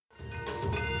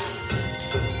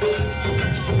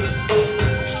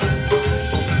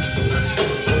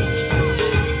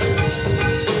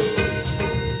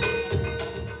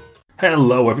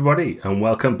Hello, everybody, and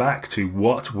welcome back to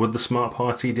What Would the Smart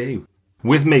Party Do?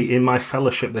 With me in my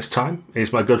fellowship this time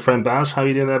is my good friend Baz. How are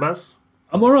you doing there, Baz?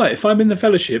 I'm all right. If I'm in the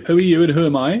fellowship, who are you and who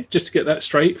am I? Just to get that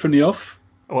straight from the off.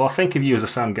 Well, I think of you as a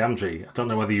Sam Gamgee. I don't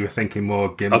know whether you were thinking more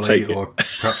I'll Gimli take it. or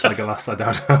perhaps Legolas. I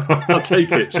don't know. I'll take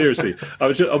it, seriously.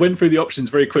 I went through the options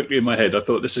very quickly in my head. I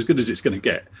thought, this is as good as it's going to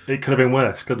get. It could have been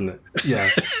worse, couldn't it? Yeah.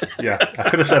 I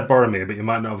could have said Boromir, but you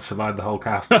might not have survived the whole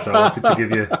cast, so I wanted to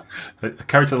give you a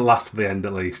character that lasts to the end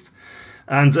at least.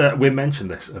 And we mentioned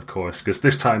this, of course, because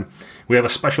this time we have a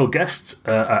special guest,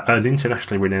 an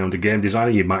internationally renowned game designer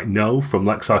you might know from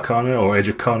Lex Arcana or Age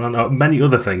of Conan or many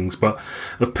other things, but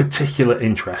of particular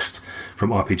interest from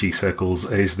RPG circles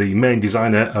is the main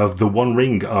designer of the One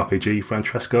Ring RPG,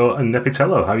 Francesco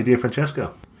Nepitello. How are you doing,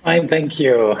 Francesco? Fine, thank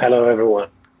you. Hello, everyone.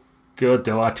 Good,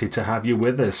 delighted to have you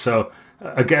with us. So,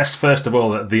 I guess, first of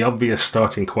all, the obvious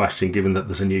starting question, given that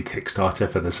there's a new Kickstarter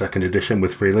for the second edition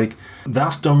with Free League,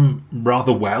 that's done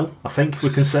rather well, I think we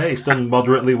can say. It's done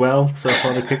moderately well so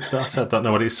far, the Kickstarter. I don't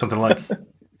know what it is, something like...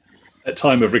 At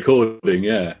time of recording,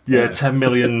 yeah. Yeah, 10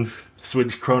 million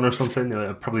Swedish krona or something,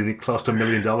 probably close to $1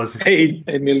 million.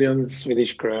 8 million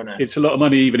Swedish krona. It's a lot of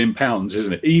money even in pounds,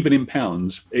 isn't it? Even in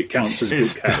pounds, it counts as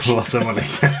It's good cash. still a lot of money.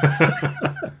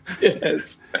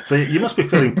 Yes. So you must be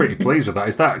feeling pretty pleased with that.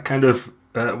 Is that kind of...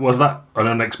 was that an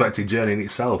unexpected journey in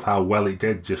itself, how well it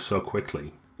did just so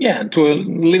quickly? Yeah, to a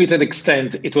limited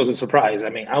extent, it was a surprise. I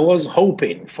mean, I was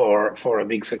hoping for a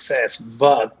big success,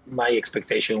 but my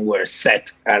expectations were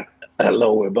set at a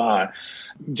lower bar.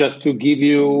 Just to give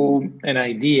you an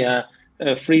idea,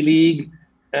 Free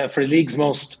League's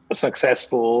most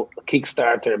successful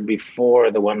Kickstarter before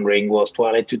the One Ring was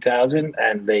Twilight 2000,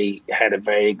 and they had a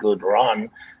very good run.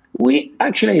 We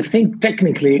actually, I think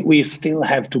technically, we still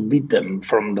have to beat them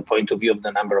from the point of view of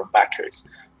the number of backers,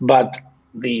 but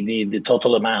the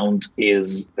total amount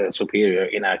is superior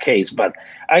in our case. But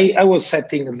I was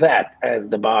setting that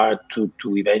as the bar to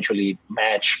eventually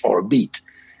match or beat.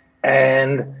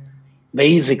 And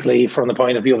basically, from the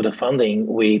point of view of the funding,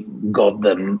 we got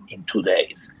them in 2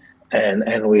 days.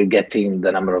 And we're getting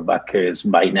the number of backers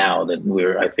by now that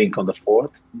we're, I think, on the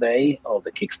 4th day of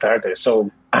the Kickstarter. So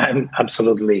I'm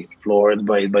absolutely floored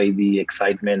by the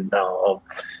excitement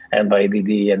and by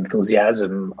the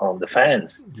enthusiasm of the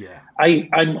fans. Yeah.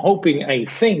 I'm hoping, I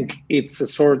think it's a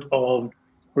sort of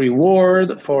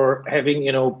reward for having,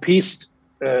 pieced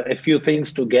a few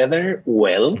things together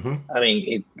well. Mm-hmm. I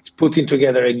mean, it's putting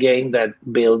together a game that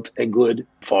built a good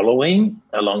following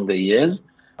along the years,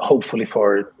 hopefully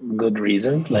for good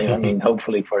reasons,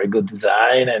 hopefully for a good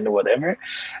design and whatever,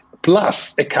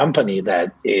 plus a company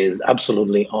that is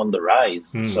absolutely on the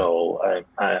rise. So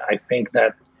I think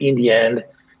that in the end,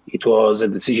 it was a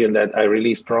decision that I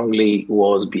really strongly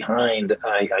was behind.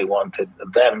 I wanted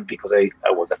them because I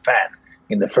was a fan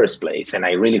in the first place, and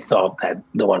I really thought that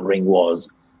the One Ring was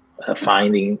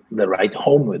finding the right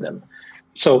home with them.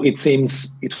 So it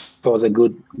seems it was a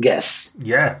good guess.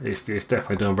 Yeah, it's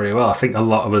definitely done very well. I think a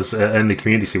lot of us in the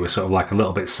community were sort of like a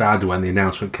little bit sad when the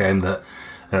announcement came that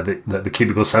the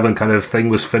Cubicle 7 kind of thing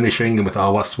was finishing, and with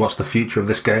what's the future of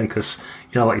this game? Because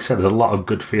like you said, there's a lot of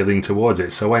good feeling towards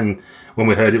it. So when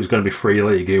we heard it was going to be Free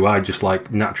League, I just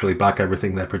naturally back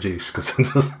everything they produce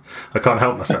because I can't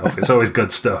help myself. It's always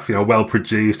good stuff, well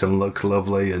produced and looks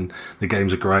lovely, and the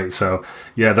games are great. So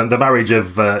yeah, the marriage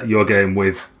of your game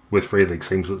with Free League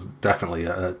seems definitely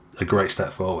a great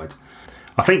step forward.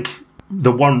 I think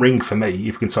the One Ring for me,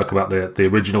 if we can talk about the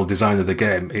original design of the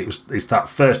game, it's that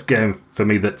first game for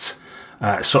me that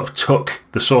sort of took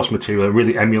the source material and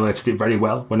really emulated it very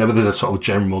well. Whenever there's a sort of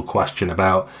general question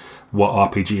about what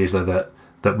RPG is there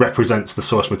that represents the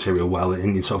source material well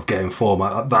in sort of game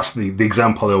format, that's the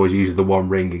example I always use of the One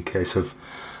Ring in case of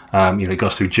it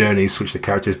goes through journeys which the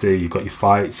characters do. You've got your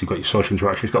fights, you've got your social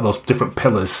interactions, you've got those different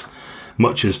pillars.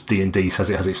 Much as D&D says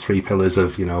it has its 3 pillars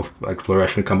of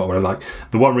exploration and combat, whatever.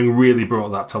 The One Ring really brought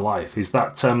that to life. Is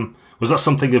that was that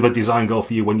something of a design goal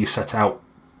for you when you set out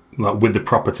with the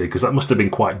property? Because that must have been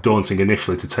quite daunting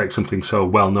initially to take something so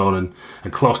well known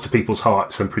and close to people's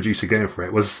hearts and produce a game for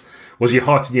it. Was your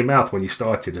heart in your mouth when you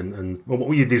started? And what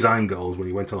were your design goals when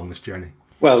you went along this journey?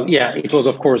 Well, yeah, it was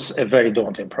of course a very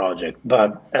daunting project,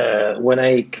 but when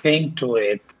I came to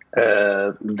it.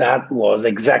 That was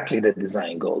exactly the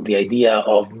design goal. The idea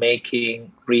of making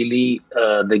really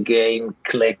the game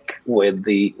click with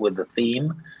the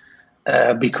theme,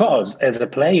 because as a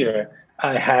player,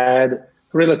 I had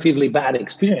relatively bad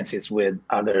experiences with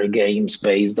other games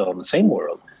based on the same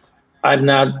world. I'm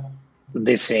not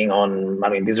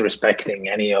disrespecting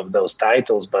any of those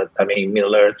titles, but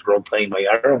Middle Earth role playing by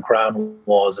Iron Crown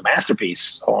was a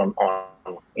masterpiece on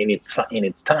in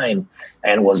its time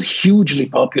and was hugely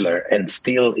popular and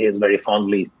still is very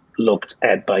fondly looked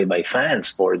at by fans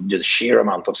for the sheer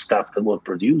amount of stuff that was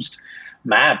produced,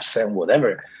 maps and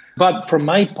whatever. But from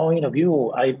my point of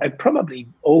view, I probably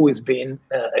always been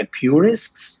a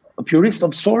purist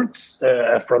of sorts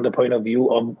from the point of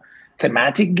view of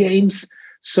thematic games.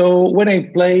 So when I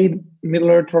played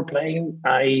Middle-earth Warplane,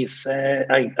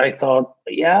 I thought,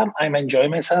 yeah, I'm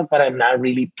enjoying myself, but I'm not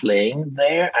really playing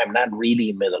there. I'm not really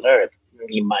in Middle-earth,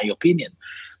 in my opinion.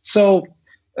 So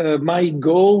my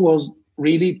goal was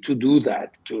really to do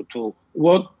that, to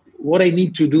what I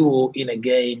need to do in a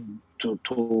game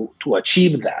to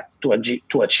achieve that,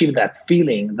 to achieve that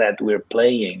feeling that we're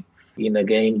playing in a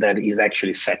game that is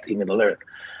actually set in Middle-earth.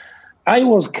 I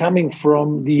was coming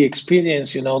from the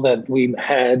experience, that we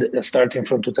had starting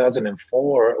from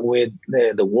 2004 with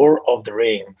the War of the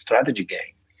Ring strategy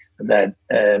game that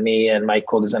me and my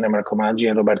co-designer Marco Maggi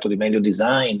and Roberto Di Meglio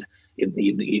designed.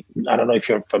 I don't know if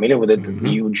you're familiar with it. Mm-hmm.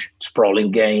 Huge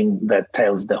sprawling game that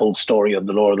tells the whole story of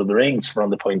the Lord of the Rings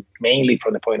mainly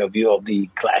from the point of view of the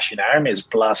clashing armies,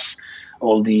 plus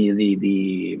all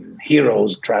the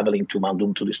heroes traveling to Mount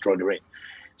Doom to destroy the ring.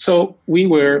 So we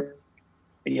were,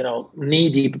 knee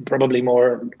deep, probably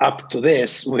more up to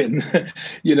this with,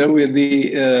 with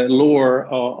the lore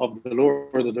of the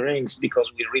Lord of the Rings,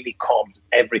 because we really combed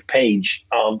every page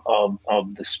of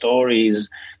the stories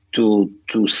to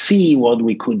see what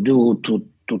we could do to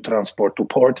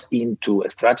port into a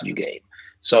strategy game.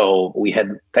 So we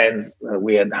had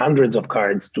hundreds of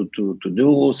cards to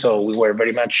do. So we were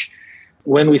very much,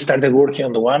 when we started working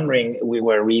on the One Ring, we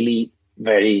were really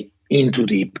very into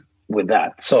deep with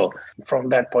that. So from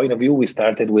that point of view, we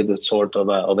started with a sort of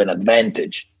an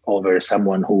advantage over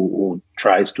someone who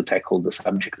tries to tackle the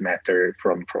subject matter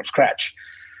from scratch.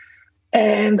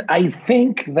 And I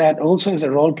think that also as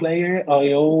a role player,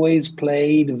 I always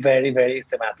played very, very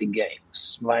thematic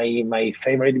games. My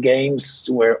favorite games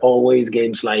were always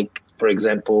games like, for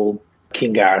example,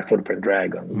 King Arthur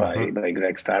Pendragon mm-hmm. by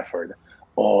Greg Stafford,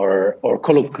 or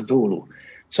Call of Cthulhu.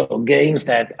 So games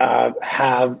that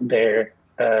have their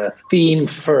theme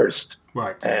first,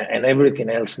 right, and everything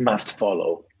else must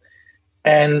follow.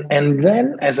 And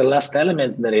then, as a last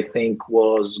element that I think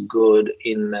was good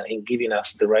in giving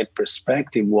us the right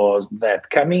perspective, was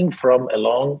that coming from a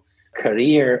long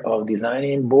career of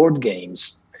designing board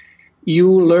games, you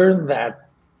learn that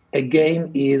a game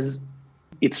is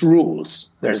its rules.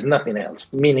 There's nothing else,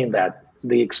 meaning that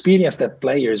the experience that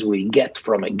players will get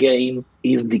from a game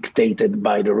is dictated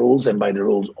by the rules and by the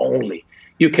rules only.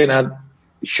 You cannot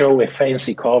show a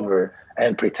fancy cover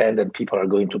and pretend that people are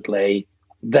going to play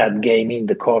that game in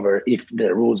the cover if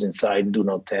the rules inside do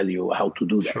not tell you how to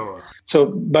do that. Sure. So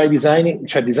by designing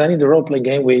the role-playing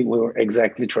game, we were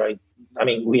exactly trying. I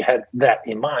mean, we had that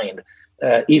in mind.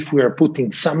 If we are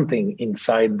putting something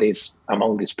inside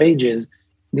among these pages,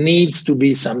 needs to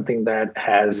be something that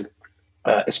has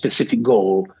a specific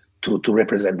goal to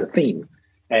represent the theme.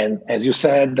 And as you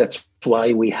said, that's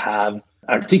why we have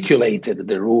articulated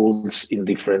the rules in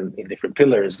different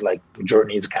pillars like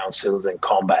journeys, councils, and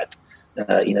combat.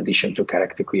 In addition to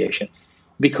character creation,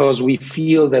 because we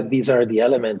feel that these are the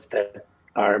elements that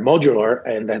are modular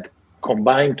and that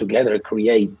combined together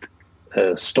create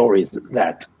stories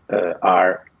that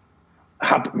are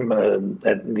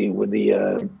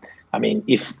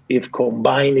if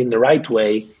combined in the right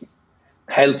way,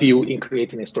 help you in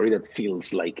creating a story that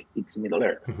feels like it's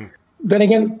Middle-earth. Mm-hmm. Then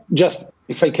again, just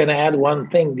if I can add one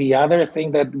thing, the other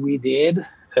thing that we did.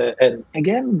 And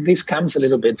again, this comes a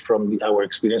little bit from our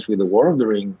experience with the War of the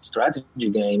Ring strategy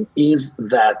game, is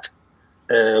that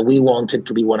we wanted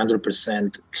to be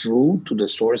 100% true to the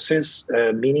sources,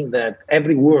 meaning that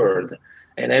every word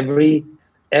and every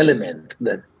element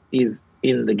that is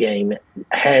in the game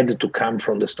had to come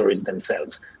from the stories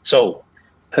themselves. So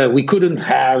we couldn't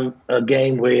have a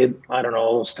game with,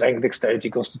 strength, dexterity,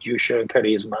 constitution,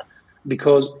 charisma,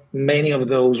 because many of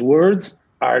those words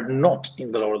are not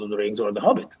in The Lord of the Rings or The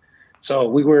Hobbit.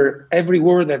 So every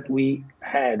word that we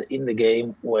had in the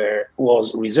game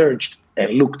was researched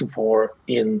and looked for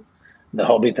in The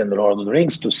Hobbit and The Lord of the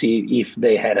Rings to see if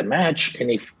they had a match and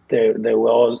if there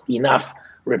was enough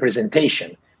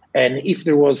representation. And if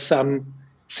there was some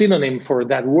synonym for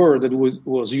that word that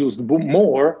was used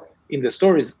more in the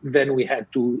stories, then we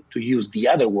had to use the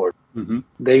other word. Mm-hmm.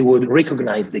 They would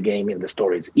recognize the game in the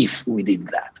stories if we did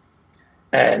that.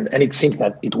 And it seems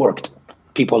that it worked.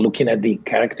 People looking at the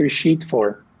character sheet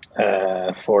for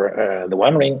the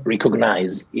One Ring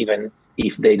recognize, even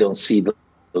if they don't see the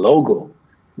logo,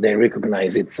 they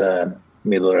recognize it's a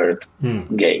Middle-earth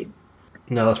game.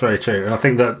 No, that's very true. And I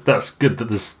think that's good that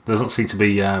there doesn't seem to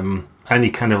be a any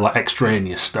kind of like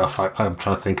extraneous stuff. I'm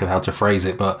trying to think of how to phrase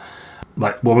it, but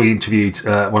like when we interviewed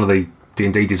one of the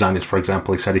D&D designers, for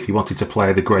example, he said if you wanted to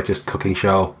play the greatest cooking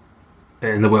show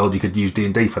in the world, you could use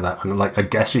D&D for that. And like, I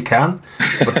guess you can,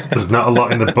 but there's not a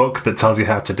lot in the book that tells you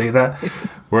how to do that.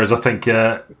 Whereas I think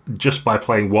just by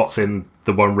playing what's in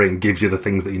the One Ring gives you the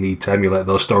things that you need to emulate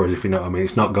those stories, if you know what I mean.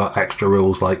 It's not got extra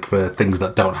rules like for things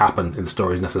that don't happen in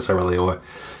stories necessarily, or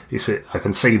I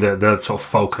can see the sort of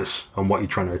focus on what you're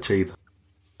trying to achieve.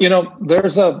 You know,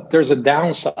 there's a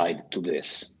downside to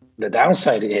this. The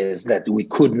downside is that we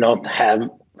could not have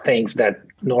things that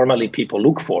normally people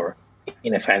look for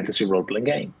in a fantasy role-playing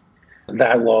game.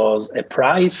 That was a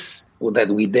price that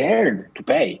we dared to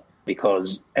pay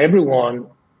because everyone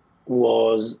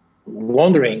was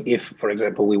wondering if, for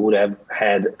example, we would have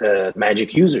had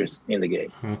magic users in the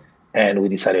game. And we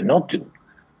decided not to.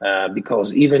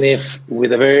 Because even if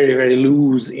with a very, very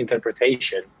loose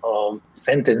interpretation of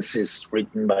sentences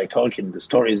written by Tolkien, the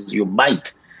stories, you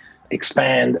might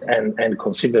expand and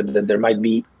consider that there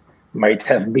might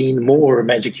have been more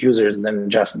magic users than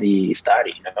just the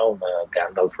Istari,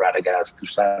 Gandalf, Radagast,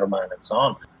 Saruman, and so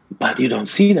on. But you don't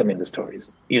see them in the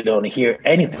stories. You don't hear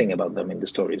anything about them in the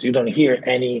stories. You don't hear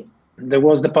any. There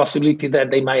was the possibility that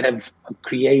they might have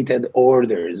created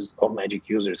orders of magic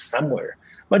users somewhere,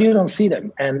 but you don't see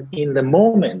them. And in the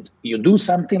moment you do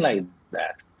something like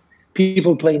that,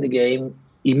 people playing the game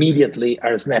immediately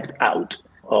are snapped out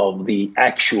of the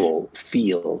actual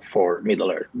feel for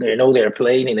Middle-earth. They know they're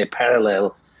playing in a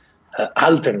parallel,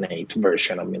 alternate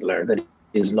version of Middle-earth that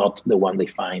is not the one they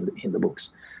find in the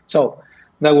books. So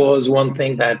that was one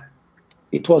thing that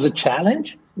it was a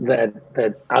challenge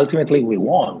that ultimately we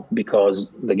won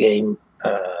because the game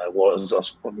was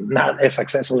not as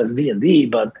successful as D&D,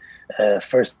 but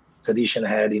first edition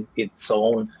had its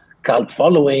own cult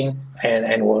following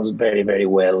and was very, very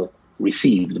well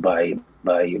received by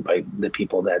the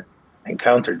people that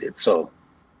encountered it. So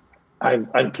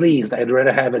I'm pleased. I'd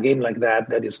rather have a game like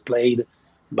that is played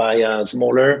by a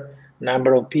smaller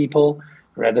number of people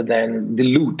rather than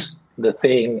dilute the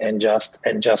thing and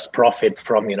just profit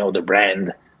from the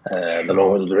brand, the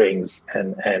Lord of the Rings,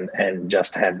 and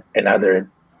just have another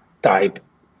type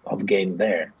of game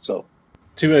there. So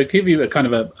to give you a kind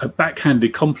of a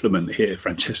backhanded compliment here,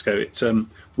 Francesco, it's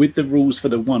with the rules for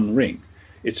the One Ring.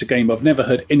 It's a game I've never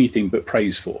heard anything but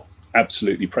praise for.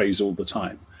 Absolutely praise all the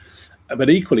time. But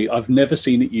equally, I've never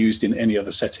seen it used in any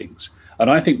other settings. And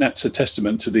I think that's a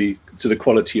testament to the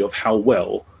quality of how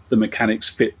well the mechanics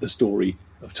fit the story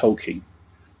of Tolkien.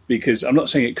 Because I'm not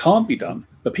saying it can't be done,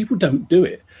 but people don't do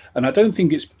it. And I don't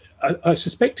think I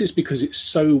suspect it's because it's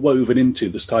so woven into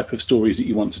this type of stories that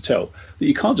you want to tell that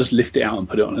you can't just lift it out and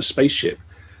put it on a spaceship.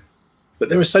 But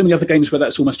there are so many other games where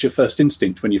that's almost your first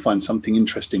instinct when you find something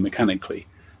interesting mechanically,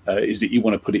 is that you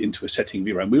want to put it into a setting of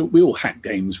your own. We all hack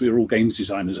games. We're all games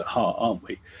designers at heart, aren't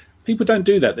we? People don't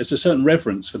do that. There's a certain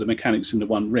reverence for the mechanics in the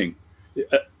One Ring.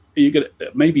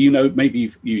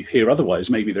 Maybe you hear otherwise.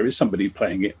 Maybe there is somebody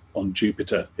playing it on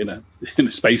Jupiter in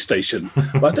a space station.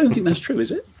 But I don't think that's true,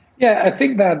 is it? Yeah, I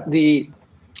think that the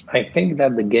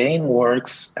game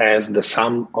works as the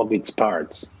sum of its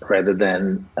parts rather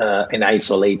than an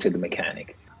isolated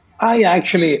mechanic. I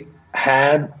actually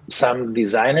had some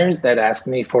designers that asked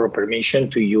me for permission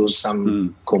to use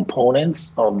some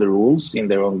components of the rules in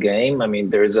their own game. I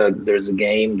mean, there's a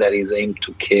game that is aimed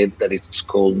to kids that is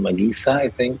called Magisa, I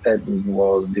think, that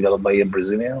was developed by a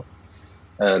Brazilian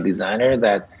designer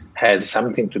that has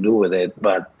something to do with it.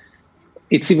 But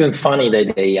it's even funny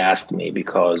that they asked me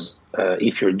because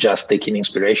if you're just taking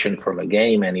inspiration from a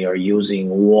game and you're using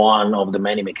one of the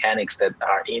many mechanics that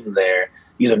are in there,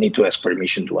 you don't need to ask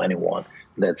permission to anyone.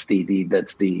 That's the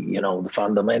the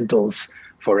fundamentals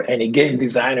for any game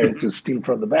designer to steal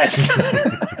from the best.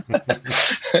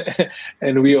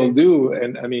 And we all do.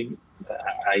 And I mean,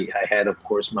 I had, of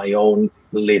course, my own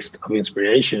list of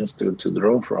inspirations to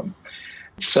draw from.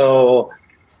 So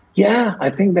yeah, I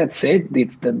think that's it.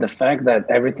 It's the fact that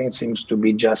everything seems to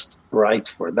be just right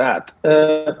for that.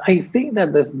 I think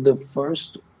that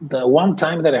the one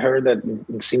time that I heard that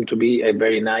it seemed to be a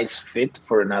very nice fit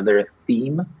for another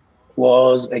theme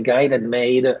was a guy that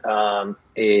made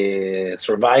a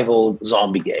survival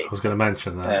zombie game. I was going to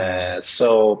mention that.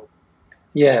 So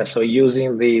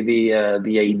using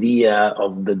the idea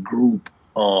of the group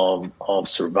of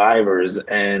survivors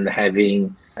and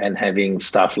having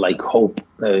stuff like hope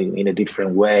in a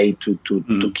different way to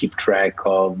keep track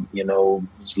of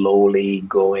slowly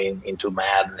going into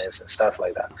madness and stuff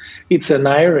like that. It's an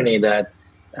irony that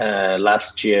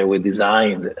last year we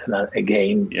designed a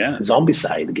game,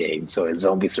 Zombicide game, so a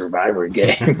zombie survivor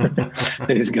game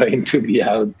that is going to be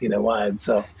out in a while.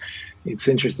 So It's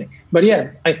interesting, but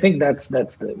yeah, I think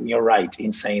you're right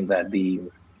in saying that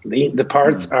the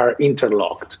parts are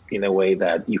interlocked in a way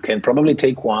that you can probably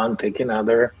take one, take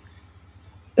another.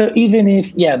 Even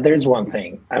if, yeah, there's one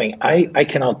thing. I mean, I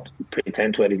cannot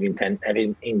pretend to have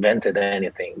invented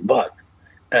anything, but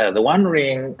the One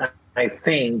Ring, I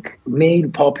think,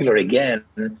 made popular again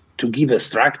to give a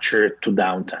structure to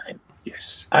downtime.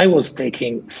 Yes. I was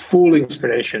taking full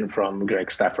inspiration from Greg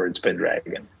Stafford's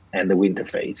Pendragon and the Winter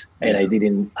Phase, and I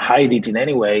didn't hide it in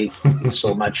any way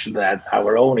so much that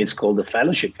our own is called the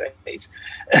Fellowship Phase,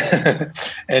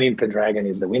 and in Pendragon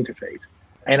is the Winter Phase.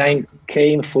 And I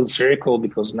came full circle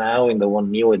because now in the one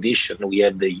new edition we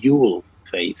have the Yule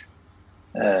Phase,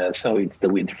 so it's the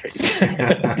Winter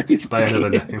Phase. By another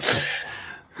name.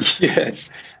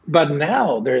 Yes. But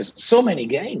now there's so many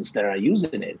games that are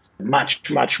using it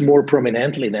much more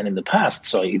prominently than in the past.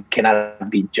 So it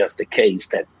cannot be just the case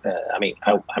that,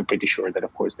 I'm pretty sure that,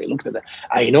 of course, they looked at that.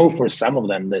 I know for some of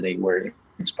them that they were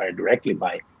inspired directly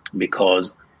by,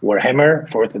 because Warhammer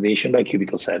 4th edition by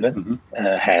Cubicle 7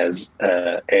 has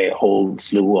a whole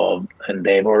slew of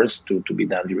endeavors to be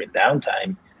done during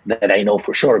downtime that I know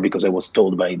for sure because I was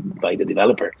told by the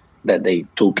developer that they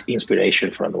took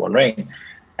inspiration from the One Ring.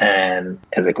 And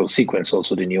as a consequence,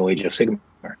 also the new Age of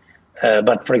Sigmar.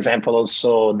 But for example,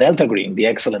 also Delta Green, the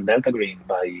excellent Delta Green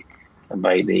by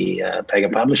the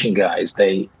Pagan Publishing guys.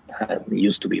 They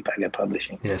used to be Pagan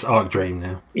Publishing. Yes, Arc Dream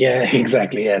now. Yeah,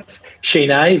 exactly. Yes,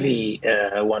 Shane Ivey,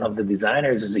 one of the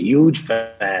designers, is a huge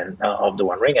fan of the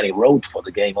One Ring, and he wrote for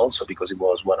the game also because he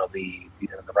was one of the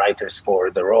writers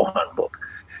for the Rohan book.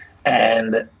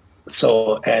 And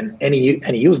so, and he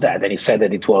used that, and he said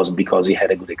that it was because he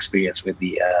had a good experience with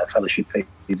the Fellowship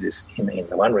Phases in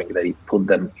the One Ring that he put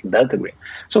them in Delta Green.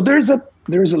 So there is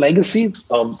a legacy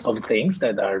of things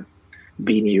that are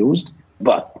being used,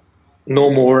 but no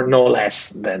more, no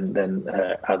less than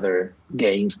other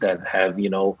games that have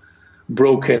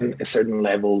broken a certain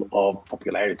level of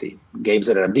popularity. Games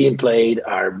that are being played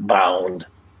are bound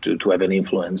to have an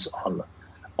influence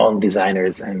on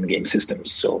designers and game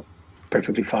systems. So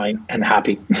perfectly fine and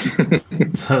happy.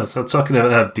 So talking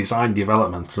of design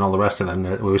development and all the rest of them,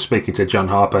 we were speaking to John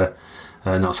Harper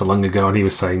not so long ago, and he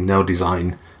was saying no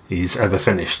design is ever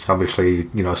finished. Obviously,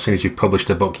 as soon as you've published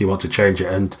a book, you want to change it,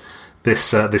 and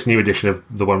this new edition of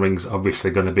the One Ring's obviously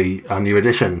going to be a new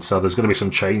edition, so there's going to be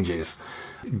some changes.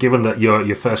 Given that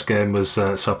your first game was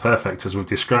so perfect as we've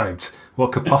described,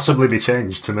 what could possibly be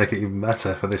changed to make it even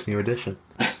better for this new edition?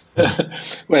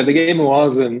 Well, the game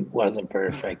wasn't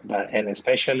perfect, and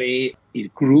especially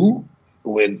it grew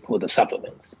with the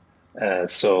supplements.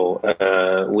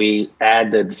 So we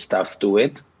added stuff to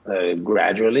it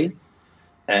gradually,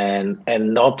 and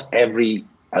not every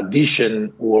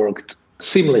addition worked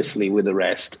seamlessly with the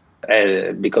rest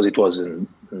because it wasn't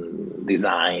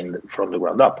designed from the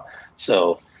ground up.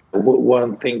 So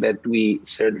one thing that we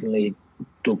certainly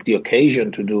took the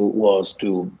occasion to do was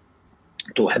to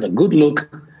have a good look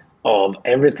of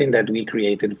everything that we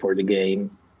created for the game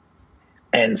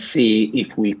and see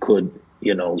if we could,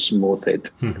 smooth it,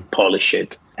 polish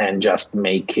it, and just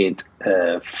make it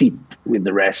fit with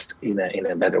the rest in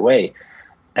a better way.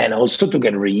 And also to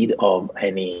get rid of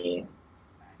any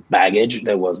baggage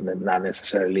that was not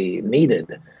necessarily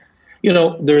needed.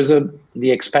 There's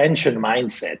the expansion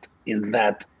mindset is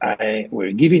that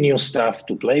we're giving you stuff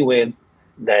to play with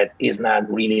that is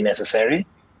not really necessary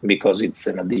because it's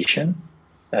an addition.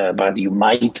 But you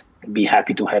might be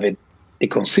happy to have it. A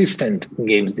consistent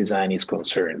games design is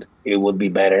concerned. It would be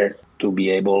better to be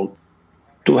able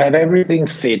to have everything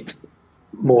fit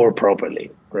more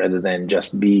properly rather than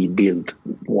just be built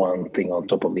one thing on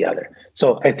top of the other.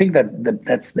 So I think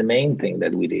that's the main thing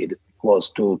that we did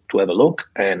was to have a look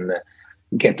and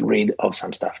get rid of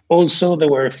some stuff. Also, there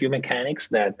were a few mechanics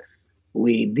that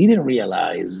we didn't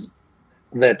realize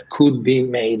that could be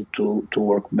made to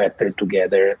work better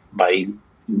together by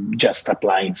just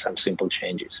applying some simple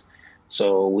changes.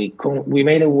 So we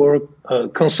made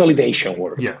consolidation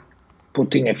work. Yeah.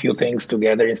 Putting a few things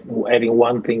together, having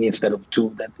one thing instead of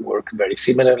two that work very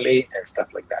similarly and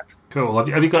stuff like that. Cool.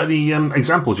 Have you got any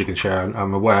examples you can share?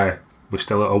 I'm aware we're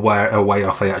still a way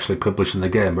off actually publishing the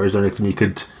game, or is there anything you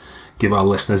could give our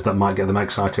listeners that might get them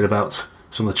excited about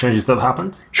some of the changes that have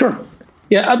happened? Sure.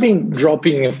 Yeah, I've been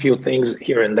dropping a few things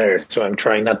here and there, so I'm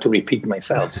trying not to repeat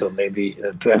myself. So maybe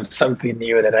to have something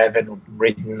new that I haven't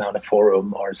written on a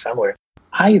forum or somewhere.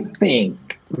 I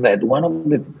think that one of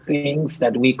the things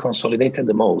that we consolidated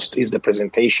the most is the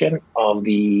presentation of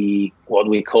what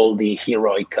we call the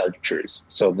heroic cultures,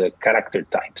 so the character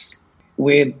types.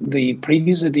 With the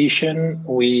previous edition,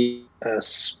 we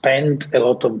spent a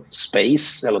lot of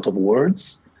space, a lot of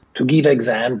words to give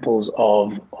examples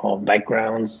of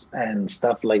backgrounds and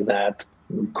stuff like that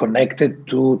connected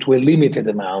to a limited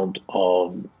amount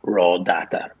of raw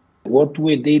data. What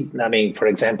we did, I mean, for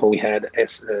example, we had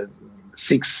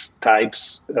 6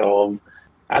 types of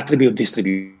attribute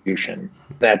distribution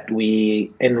that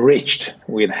we enriched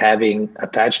with having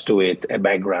attached to it a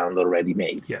background already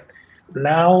made. Yeah.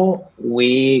 Now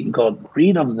we got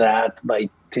rid of that by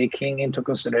taking into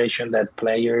consideration that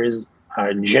players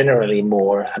are generally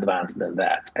more advanced than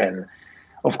that. And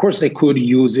of course, they could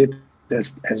use it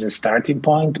as a starting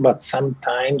point, but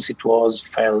sometimes it was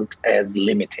felt as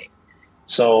limiting.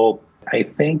 So I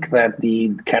think that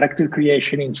the character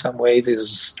creation in some ways is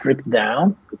stripped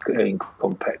down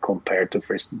compared to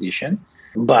first edition.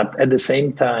 But at the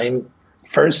same time,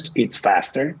 first, it's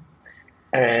faster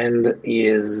and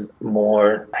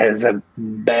has a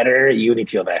better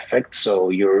unity of effect. So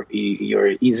you're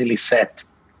easily set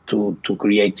to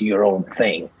create your own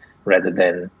thing rather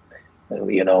than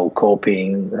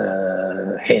copying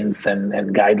hints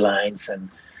and guidelines. And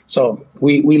so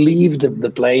we leave the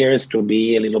players to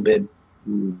be a little bit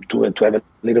to have a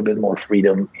little bit more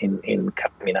freedom in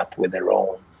coming up with their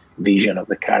own vision of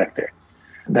the character.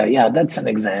 That's an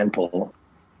example.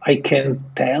 I can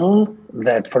tell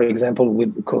that, for example,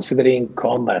 with considering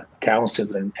combat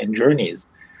councils and journeys,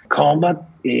 combat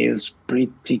is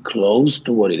pretty close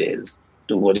to what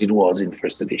it was in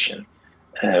first edition.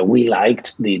 We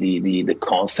liked the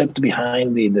concept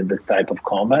behind the type of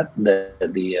combat.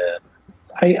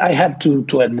 I have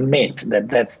to admit that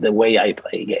that's the way I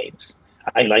play games.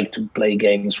 I like to play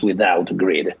games without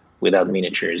grid, without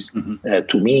miniatures. Mm-hmm.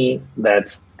 To me,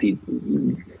 that's a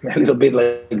little bit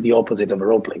like the opposite of a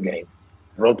role-playing game.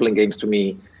 Role-playing games, to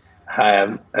me,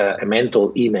 have a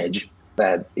mental image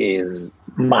that is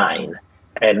mine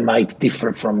and might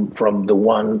differ from the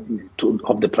one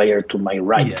of the player to my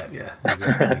right. Yeah,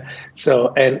 exactly.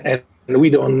 So, and we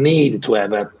don't need to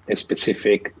have a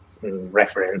specific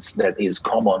reference that is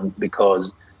common,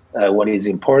 because what is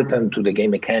important to the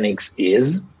game mechanics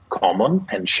is common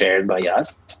and shared by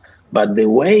us. But the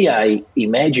way I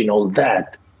imagine all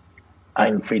that,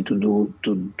 I'm free to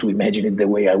imagine it the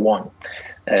way I want.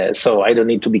 So I don't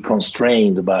need to be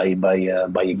constrained by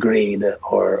a grid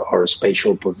or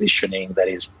spatial positioning that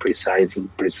is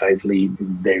precisely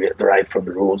derived from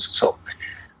the rules. So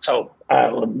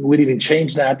we didn't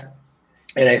change that,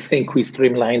 and I think we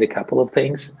streamlined a couple of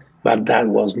things, but that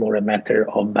was more a matter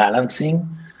of balancing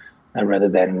rather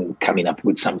than coming up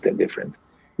with something different.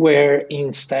 Where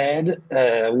instead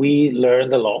we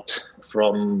learned a lot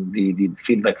from the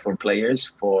feedback from players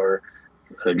for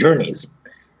journeys.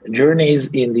 Journeys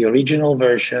in the original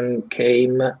version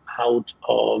came out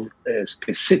of a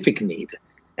specific need,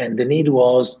 and the need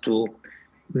was to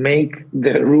make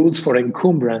the rules for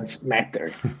encumbrance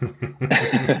matter.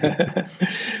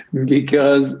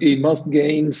 Because in most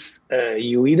games,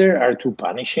 you either are too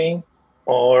punishing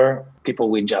or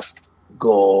people will just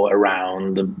go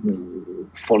around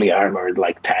fully armored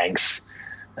like tanks.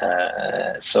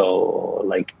 So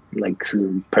like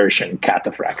Persian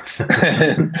cataphracts.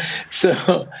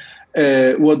 So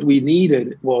what we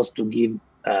needed was to give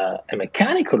a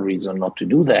mechanical reason not to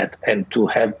do that, and to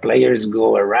have players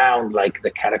go around like the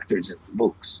characters in the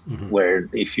books. Mm-hmm. Where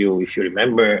if you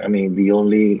remember, I mean, the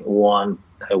only one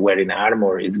wearing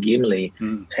armor is Gimli,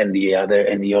 and the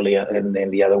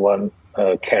other one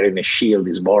carrying a shield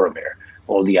is Boromir.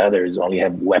 All the others only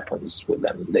have weapons with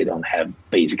them. They don't have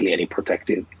basically any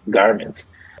protective garments.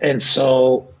 And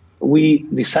so we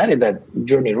decided that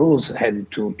journey rules had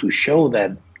to show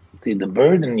that the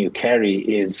burden you carry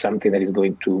is something that is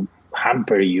going to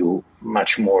hamper you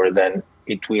much more than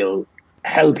it will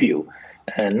help you.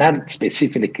 Not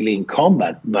specifically in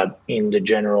combat, but in the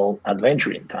general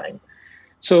adventuring time.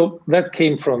 So that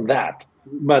came from that.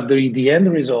 But the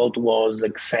end result was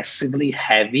excessively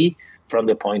heavy from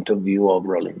the point of view of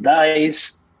rolling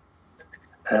dice.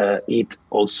 It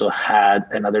also had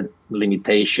another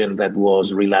limitation that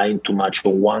was relying too much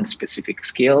on one specific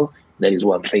skill. That is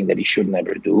one thing that you should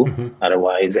never do. Mm-hmm.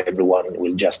 Otherwise, everyone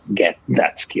will just get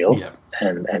that skill. Yeah.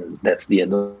 And that's the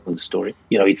end of the story.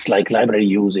 It's like library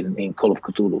use in Call of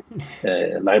Cthulhu.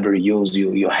 Library use,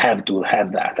 you have to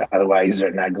have that. Otherwise,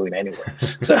 they're not going anywhere.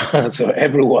 So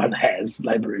everyone has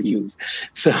library use.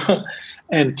 So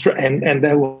and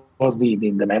that was the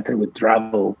matter with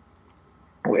travel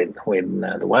with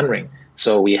the One Ring.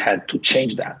 So we had to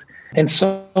change that. And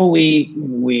so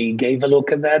we gave a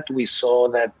look at that. We saw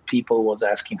that people was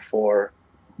asking for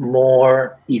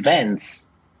more events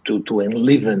to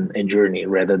enliven a journey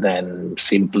rather than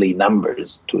simply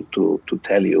numbers to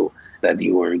tell you that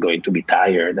you are going to be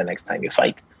tired the next time you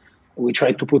fight. we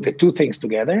tried to put the two things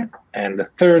together. And the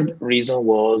third reason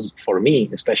was, for me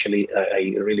especially,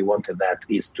 I really wanted that,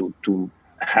 is to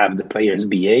have the players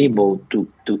be able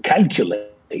to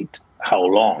calculate how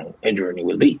long a journey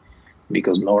will be,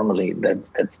 because normally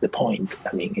that's the point.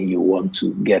 I mean, you want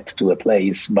to get to a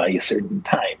place by a certain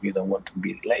time. You don't want to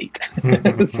be late.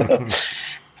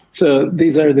 So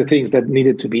these are the things that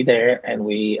needed to be there, and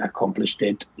we accomplished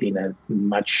it in a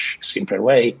much simpler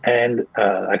way. And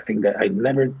I think that I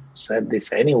never said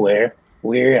this anywhere.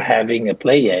 We're having a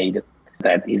play aid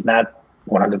that is not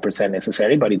 100%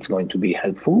 necessary, but it's going to be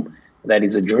helpful. That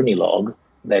is a journey log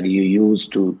that you use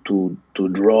to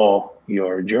draw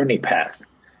your journey path.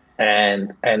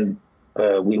 And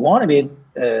we wanted it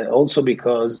also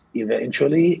because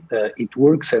eventually it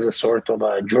works as a sort of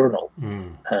a journal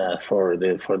for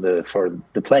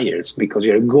the players, because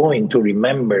you're going to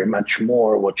remember much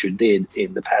more what you did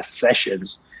in the past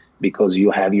sessions, because you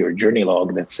have your journey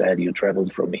log that said you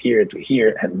traveled from here to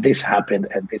here, and this happened,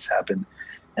 and this happened,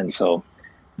 and so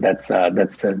that's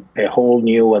a whole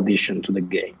new addition to the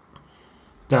game.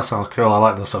 That sounds cool. I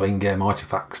like those sort of in-game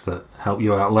artifacts that help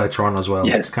you out later on as well.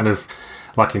 Yes. It's kind of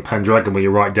like in Pendragon, where you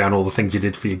write down all the things you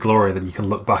did for your glory, then you can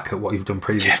look back at what you've done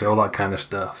previously, all that kind of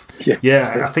stuff.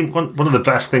 Yeah, I think one of the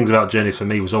best things about Journeys for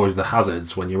me was always the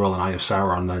hazards. When you roll an Eye of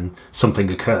Sauron, then something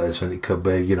occurs, and it could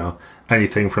be,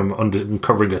 anything from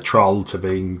uncovering a troll to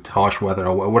being harsh weather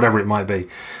or whatever it might be.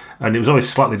 And it was always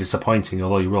slightly disappointing,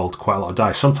 although you rolled quite a lot of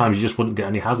dice. Sometimes you just wouldn't get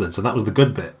any hazards, and that was the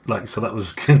good bit. So that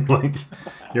was like,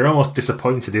 you're almost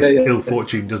disappointed if ill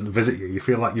fortune doesn't visit you. You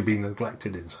feel like you're being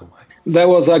neglected in some way. That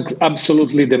was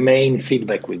absolutely the main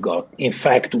feedback we got. In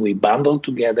fact, we bundled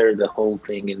together the whole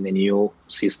thing in the new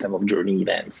system of journey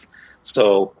events.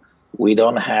 So we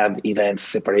don't have events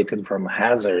separated from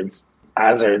hazards.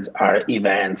 Hazards are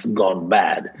events gone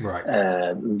bad.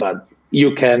 Right. But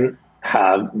you can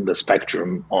have the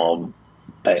spectrum of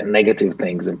negative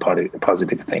things and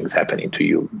positive things happening to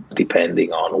you,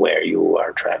 depending on where you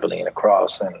are traveling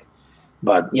across.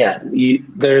 But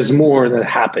there's more that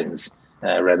happens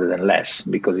rather than less,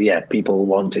 because people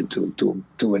wanted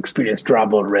to experience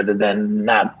trouble rather than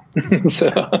not.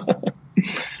 So.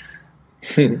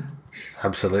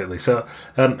 Absolutely. So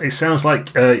it sounds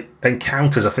like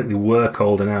encounters, I think they were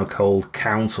called, are now called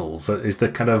councils. Is the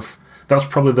kind of, that's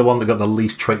probably the one that got the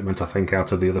least treatment, I think,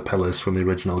 out of the other pillars from the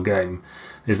original game.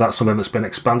 Is that something that's been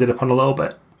expanded upon a little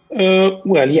bit?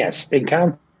 Well, yes.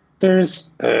 Encounters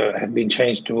have been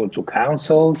changed to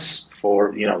councils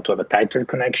for, to have a tighter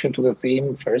connection to the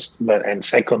theme first, and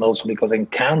second also because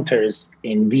encounters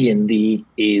in D&D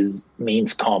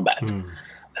means combat.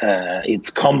 It's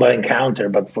combat encounter,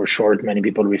 but for short, many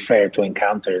people refer to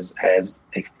encounters as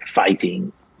a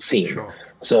fighting scene. Sure.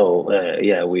 So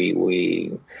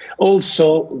we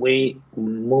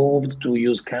moved to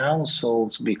use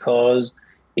councils because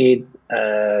it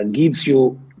gives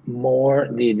you more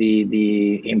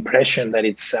the impression that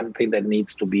it's something that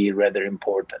needs to be rather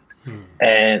important.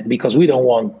 And because we don't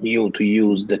want you to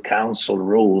use the council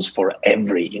rules for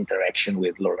every interaction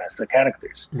with Lore Master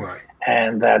characters. Right.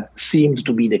 And that seemed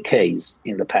to be the case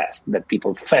in the past, that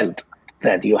people felt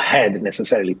that you had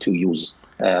necessarily to use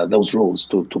those rules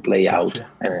to play out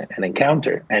an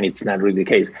encounter, and it's not really the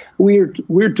case.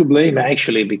 We're to blame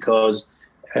actually, because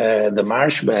the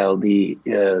Marshbell,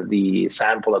 the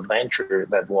sample adventure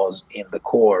that was in the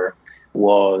core,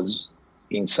 was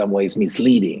in some ways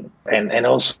misleading, and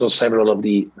also several of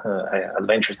the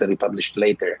adventures that we published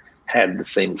later had the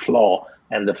same flaw,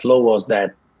 and the flaw was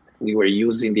that we were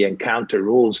using the encounter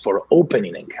rules for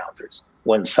opening encounters.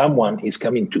 When someone is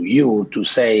coming to you to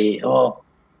say, "Oh,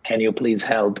 can you please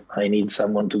help? I need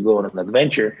someone to go on an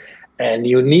adventure," and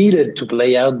you needed to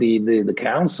play out the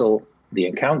council, the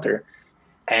encounter,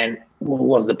 and what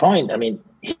was the point? I mean,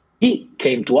 he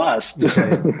came to us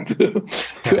to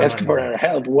ask for our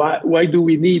help. Why do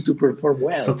we need to perform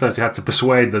well? Sometimes you had to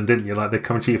persuade them, didn't you? Like, they're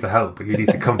coming to you for help, but you need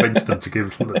to convince them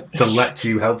to let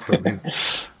you help them.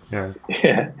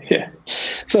 Yeah.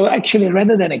 So actually,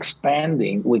 rather than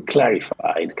expanding, we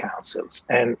clarified councils,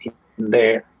 and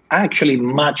they're actually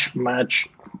much, much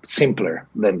simpler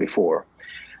than before.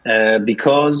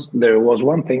 Because there was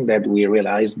one thing that we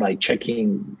realized by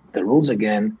checking the rules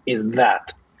again, is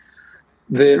that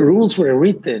the rules were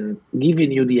written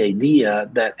giving you the idea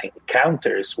that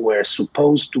encounters were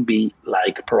supposed to be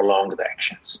like prolonged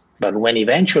actions. But when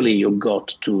eventually you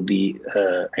got to the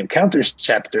encounters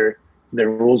chapter, the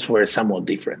rules were somewhat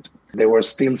different. There were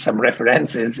still some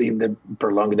references in the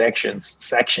prolonged actions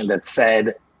section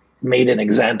that made an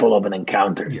example of an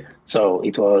encounter. Yeah. So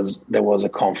there was a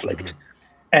conflict.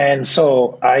 And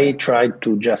so I tried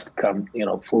to just come,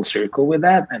 full circle with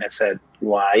that. And I said,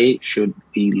 why should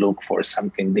we look for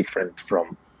something different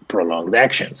from prolonged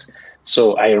actions?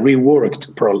 So I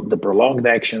reworked the prolonged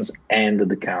actions and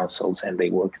the councils, and they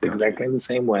worked exactly the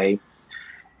same way.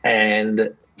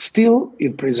 And still,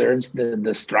 it preserves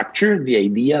the structure, the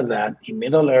idea that in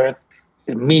Middle Earth,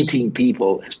 meeting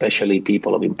people, especially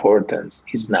people of importance,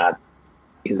 is not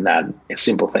a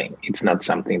simple thing. It's not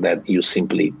something that you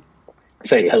simply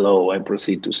say hello and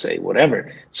proceed to say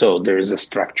whatever. So there is a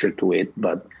structure to it,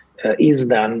 but is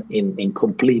done in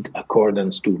complete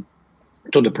accordance to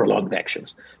the prolonged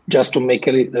actions. Just to make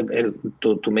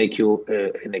to make you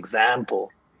an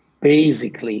example,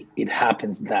 basically it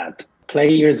happens that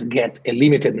players get a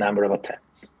limited number of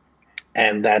attempts,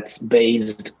 and that's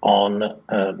based on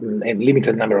a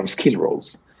limited number of skill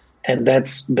rolls, and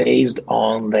that's based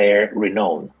on their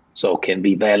renown. So it can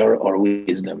be valor or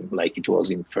wisdom, like it was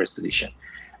in first edition,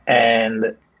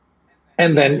 and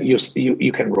then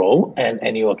you can roll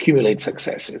and you accumulate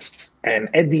successes. And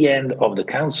at the end of the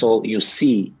council, you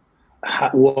see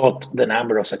what the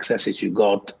number of successes you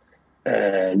got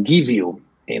give you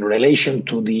in relation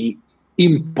to the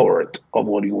import of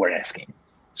what you were asking.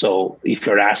 So if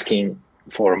you're asking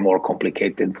for more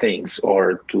complicated things,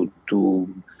 or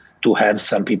to have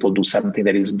some people do something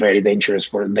that is very dangerous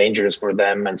for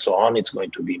them and so on, it's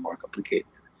going to be more complicated.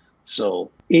 So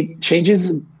it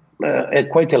changes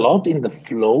quite a lot in the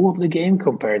flow of the game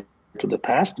compared to the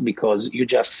past, because you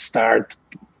just start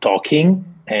talking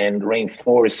and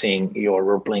reinforcing your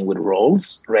role-playing with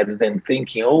roles rather than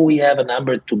thinking, oh, we have a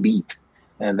number to beat.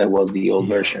 And that was the old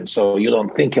version. So you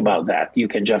don't think about that. You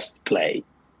can just play.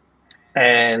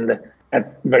 And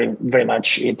very, very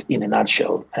much it in a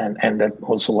nutshell. And that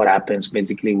also what happens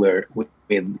basically with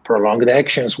prolonged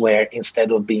actions, where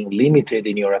instead of being limited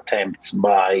in your attempts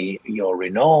by your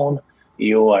renown,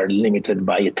 you are limited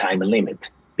by a time limit.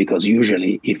 Because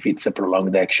usually if it's a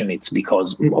prolonged action, it's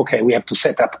because, okay, we have to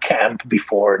set up camp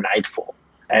before nightfall.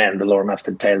 And the lore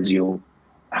master tells you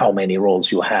how many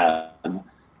rolls you have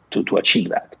to achieve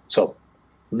that. So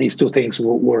these two things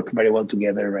will work very well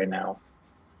together right now.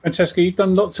 Francesco, you've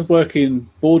done lots of work in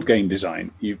board game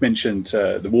design. You've mentioned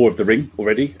the War of the Ring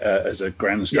already as a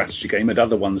grand strategy game, and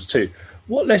other ones too.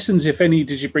 What lessons, if any,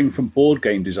 did you bring from board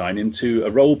game design into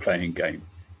a role-playing game?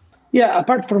 Yeah,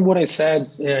 apart from what I said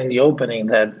in the opening,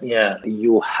 that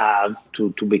you have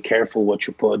to be careful what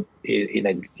you put in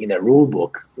a rule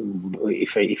book.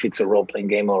 If it's a role-playing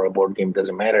game or a board game,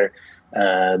 doesn't matter.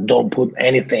 Don't put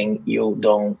anything you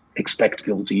don't expect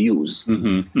people to use.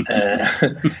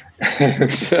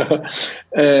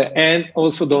 And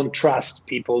also don't trust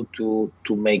people to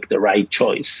make the right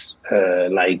choice.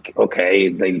 Like, okay,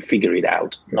 they'll figure it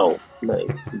out. No,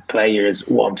 players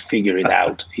won't figure it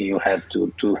out. You have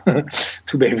to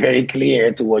be very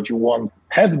clear to what you want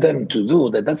have them to do.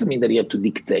 That doesn't mean that you have to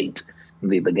dictate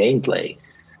the gameplay,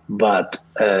 but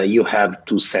you have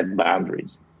to set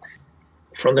boundaries.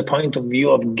 From the point of view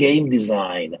of game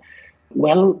design,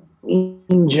 well,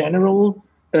 in general,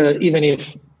 even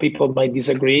if people might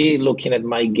disagree looking at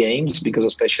my games, because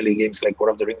especially games like War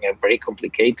of the Ring are very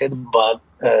complicated, but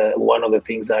one of the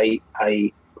things I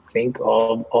think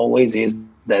of always is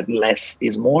that less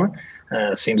is more.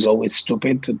 Seems always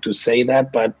stupid to say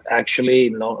that, but actually,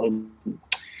 no.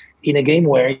 In a game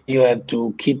where you have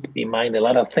to keep in mind a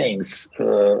lot of things,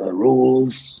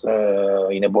 rules,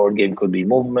 in a board game could be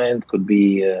movement, could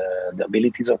be the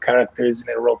abilities of characters in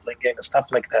a role-playing game and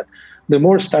stuff like that. The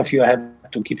more stuff you have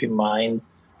to keep in mind,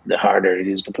 the harder it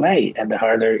is to play, and the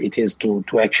harder it is to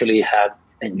actually have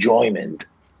enjoyment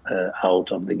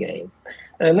out of the game.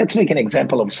 Let's make an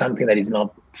example of something that is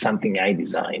not something I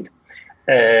designed.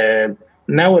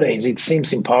 Nowadays, it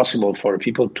seems impossible for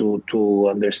people to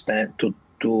understand, to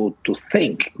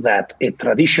think that a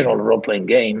traditional role-playing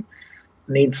game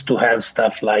needs to have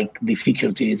stuff like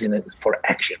difficulties in it for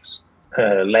actions,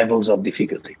 levels of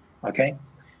difficulty. Okay,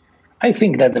 I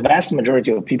think that the vast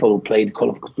majority of people who played Call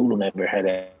of Cthulhu never had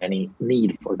any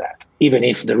need for that, even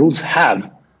if the rules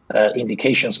have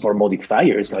indications for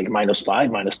modifiers like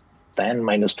 -5, -10,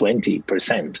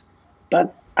 -20%.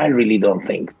 But I really don't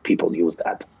think people use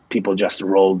that. People just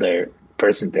roll their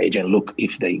percentage and look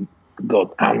if they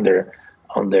got under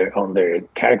on their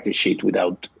character sheet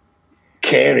without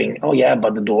caring. Oh yeah,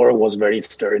 but the door was very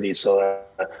sturdy, so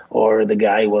or the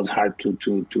guy was hard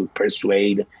to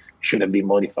persuade, should have been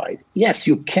modified. Yes,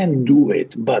 you can do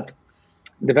it, but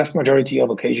the vast majority of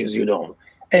occasions you don't.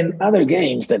 And other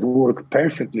games that work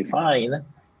perfectly fine,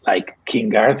 like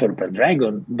King Arthur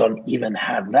Pendragon, don't even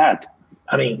have that.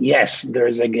 I mean, yes,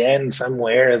 there's again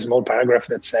somewhere a small paragraph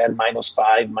that said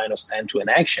 -5, -10 to an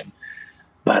action.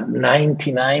 But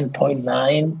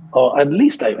 99.9, or at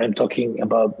least I'm talking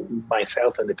about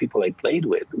myself and the people I played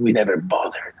with, we never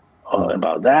bothered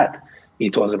about that.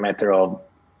 It was a matter of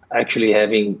actually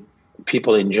having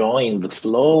people enjoying the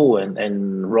flow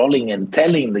and rolling and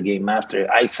telling the game master,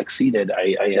 I succeeded,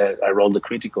 I rolled a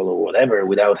critical or whatever,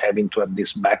 without having to have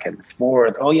this back and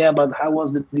forth. Oh yeah, but how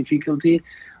was the difficulty?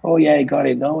 Oh yeah, I got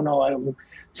it. No.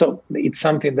 So it's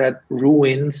something that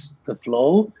ruins the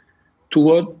flow. To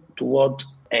what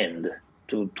end?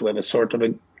 To have a sort of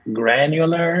a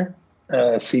granular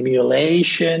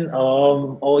simulation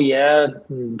of, oh yeah,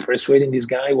 persuading this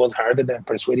guy was harder than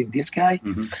persuading this guy.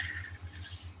 Mm-hmm.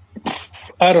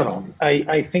 I don't know.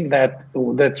 I think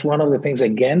that's one of the things,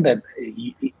 again, that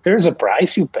there's a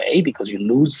price you pay because you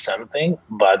lose something,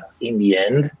 but in the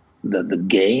end, the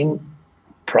game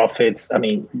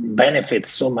benefits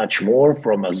so much more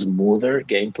from a smoother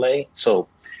gameplay. So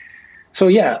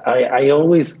yeah, I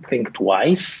always think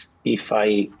twice if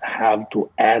I have to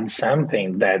add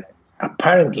something that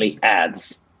apparently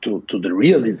adds to the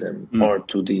realism or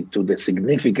to the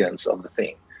significance of the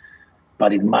thing,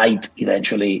 but it might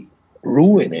eventually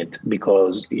ruin it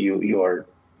because you're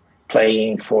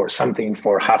playing for something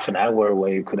for half an hour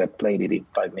where you could have played it in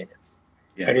 5 minutes.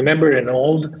 Yeah. I remember an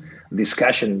old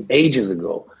discussion ages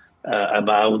ago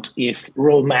about if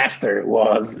Rollmaster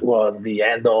was the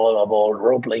end all of all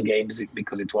role-playing games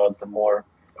because it was the more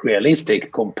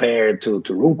realistic compared to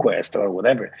RuneQuest or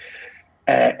whatever.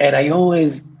 And I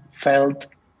always felt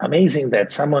amazing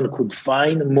that someone could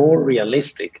find more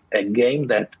realistic a game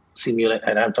that simulate,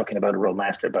 and I'm talking about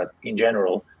Rollmaster, but in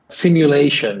general,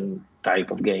 simulation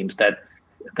type of games that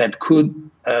could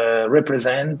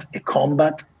represent a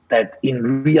combat that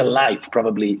in real life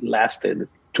probably lasted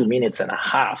 2 minutes and a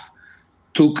half,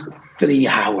 took 3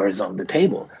 hours on the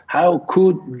table. How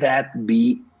could that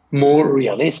be more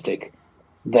realistic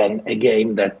than a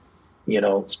game that,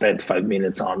 spent 5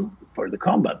 minutes on for the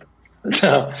combat?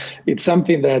 So it's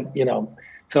something that,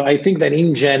 so I think that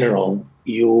in general,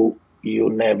 you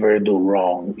never do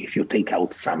wrong if you take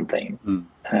out something,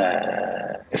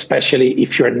 especially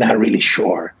if you're not really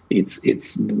sure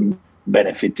it's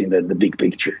benefiting the big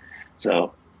picture.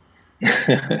 So,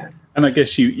 and I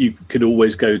guess you could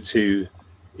always go to,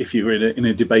 if you were in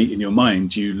a debate in your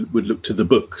mind, you would look to the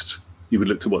books. You would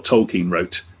look to what Tolkien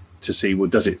wrote to see, well,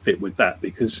 does it fit with that?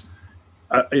 Because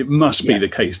it must be the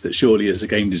case that surely as a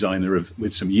game designer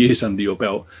with some years under your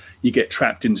belt, you get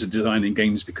trapped into designing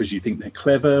games because you think they're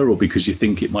clever or because you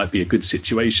think it might be a good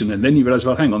situation. And then you realize,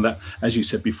 well, hang on, that, as you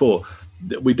said before,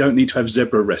 that we don't need to have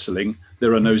zebra wrestling.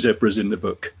 There are no zebras in the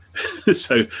book.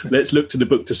 So let's look to the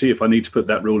book to see if I need to put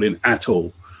that rule in at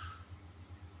all.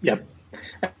 Yep.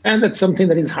 And that's something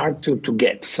that is hard to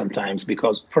get sometimes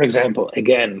because, for example,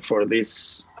 again, for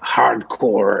this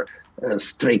hardcore,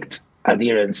 strict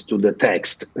adherence to the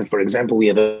text, for example, we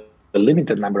have a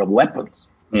limited number of weapons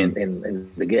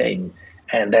in the game.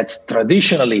 And that's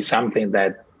traditionally something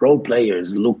that role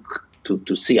players look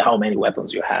to see how many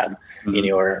weapons you have in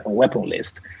your weapon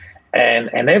list. And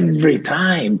every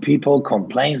time people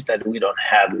complains that we don't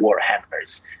have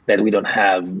warhammers, that we don't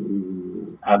have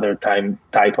other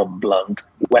type of blunt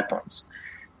weapons.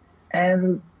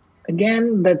 And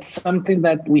again, that's something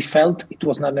that we felt it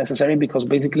was not necessary because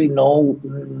basically no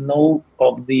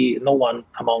one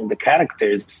among the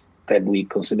characters that we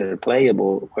consider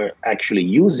playable were actually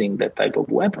using that type of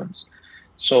weapons.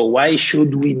 So why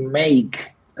should we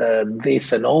make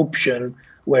this an option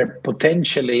where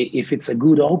potentially, if it's a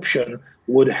good option,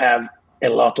 would have a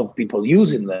lot of people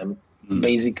using them,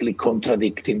 basically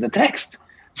contradicting the text?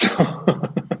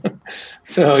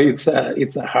 So it's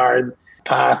a hard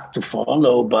path to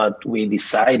follow, but we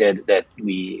decided that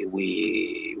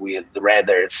we'd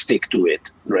rather stick to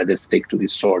it, to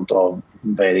this sort of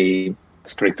very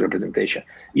strict representation.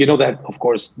 You know that, of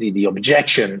course, the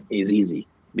objection is easy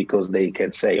because they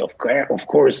can say, of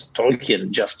course,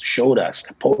 Tolkien just showed us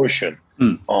a portion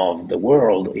of the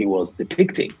world he was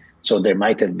depicting. So there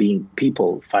might have been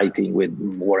people fighting with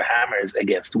warhammers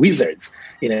against wizards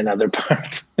in another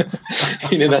part,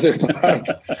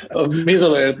 of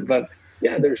Middle Earth. But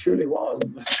yeah, there surely was.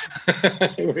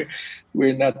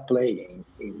 We're not playing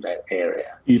in that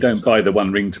area. You don't buy the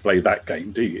One Ring to play that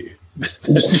game, do you?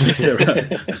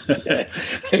 Yeah,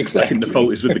 exactly. I think the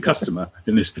fault is with the customer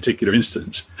in this particular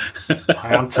instance.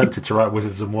 I am tempted to write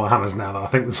Wizards and Warhammers now, though. I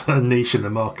think there's a niche in the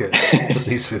market that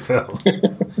needs to be filled.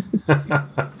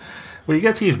 Well, you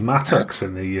get to use mattocks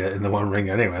in the One Ring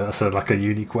anyway. That's like a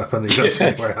unique weapon that you don't see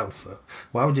anywhere else. So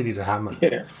why would you need a hammer?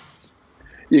 Yeah,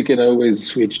 you can always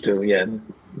switch to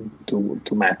to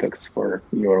Mattox for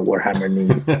your Warhammer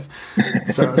need.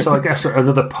 So I guess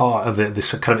another part of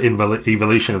this kind of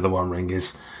evolution of the One Ring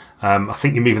is, I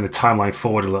think you're moving the timeline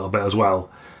forward a little bit as well.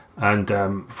 And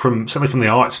certainly from the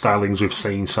art stylings we've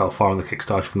seen so far on the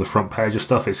Kickstarter, from the front page of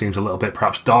stuff, it seems a little bit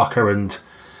perhaps darker, and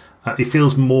it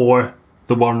feels more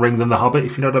the One Ring than the Hobbit,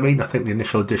 if you know what I mean. I think the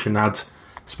initial edition had,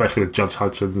 especially with Judge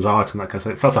Hodgson's art and that kind of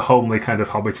stuff, it felt a homely kind of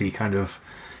Hobbity kind of.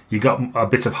 You got a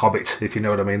bit of Hobbit, if you know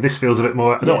what I mean. This feels a bit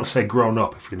more, I don't want to say grown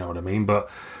up, if you know what I mean, but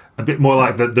a bit more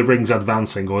like the ring's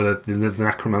advancing, or the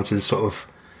necromancer's sort of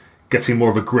getting more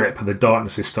of a grip, and the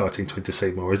darkness is starting to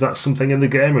intercede more. Is that something in the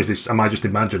game, or am I just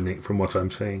imagining it from what I'm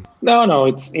seeing? No.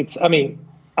 It's. I mean,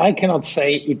 I cannot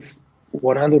say it's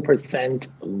 100%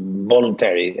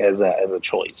 voluntary as a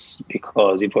choice,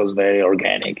 because it was very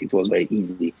organic. It was very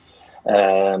easy.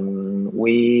 I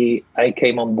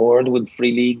came on board with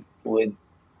Free League with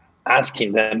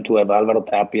asking them to have Alvaro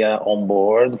Tapia on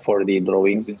board for the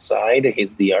drawings inside.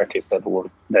 He's the artist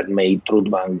that made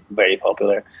Trudvang very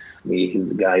popular. He's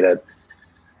the guy that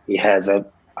he has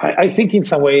I think in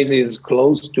some ways is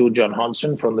close to John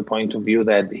Hodgson from the point of view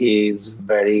that he's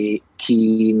very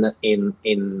keen in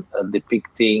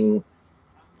depicting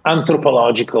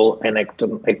anthropological and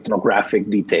ethnographic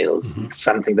details. Mm-hmm. It's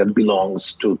something that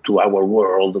belongs to our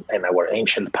world and our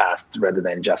ancient past rather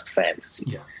than just fantasy.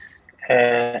 Yeah.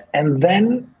 And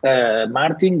then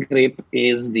Martin Grip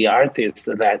is the artist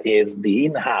that is the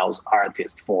in-house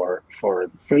artist for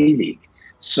Free League.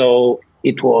 So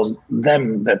it was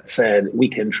them that said, we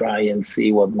can try and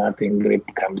see what Martin Grip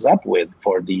comes up with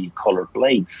for the color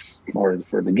plates for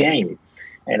the game.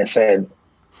 And I said,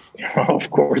 of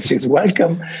course, he's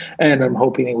welcome. And I'm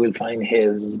hoping he will find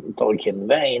his Tolkien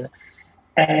vein.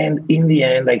 And in the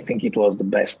end, I think it was the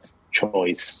best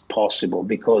choice possible,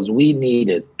 because we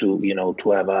needed to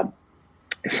have a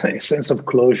sense of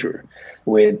closure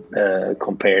with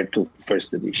compared to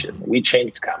first edition. We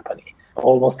changed company.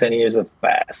 Almost 10 years have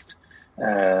passed.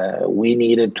 We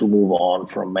needed to move on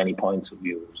from many points of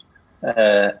view,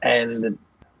 and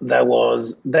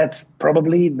that's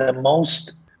probably the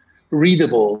most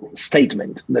readable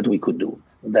statement that we could do,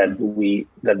 that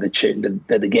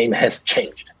the game has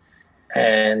changed.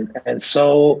 And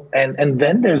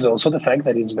then there's also the fact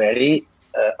that it's very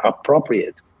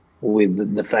appropriate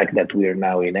with the fact that we're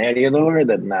now in Eriador,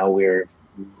 that now we're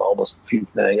almost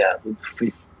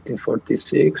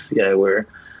 1546. Yeah, we're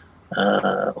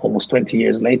almost 20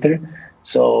 years later.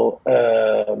 So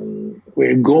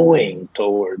we're going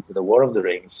towards the War of the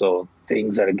Rings. So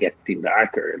things are getting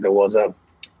darker. There was a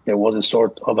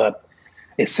sort of a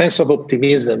sense of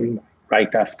optimism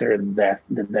right after the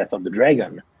death of the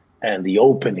dragon and the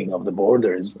opening of the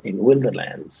borders in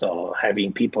Wilderland. So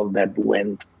having people that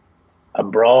went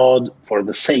abroad for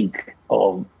the sake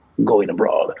of going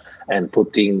abroad and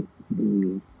putting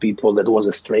people that was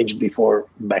estranged before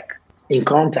back in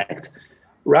contact.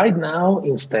 Right now,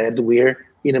 instead, we're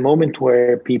in a moment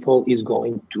where people is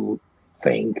going to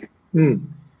think,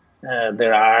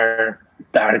 there are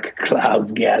dark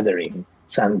clouds gathering.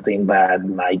 Something bad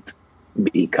might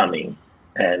be coming.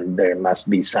 And there must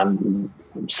be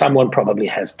someone probably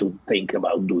has to think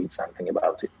about doing something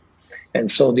about it.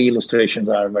 And so the illustrations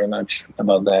are very much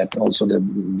about that. Also, the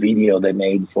video they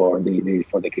made for the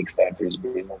Kickstarter is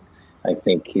brilliant. I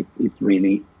think it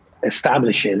really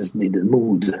establishes the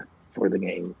mood for the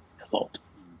game a lot.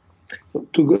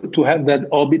 To have that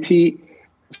Hobbity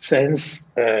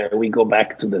sense, we go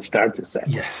back to the starter set.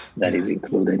 Yes, that is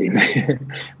included in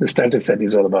the starter set.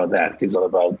 Is all about that. It's all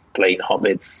about playing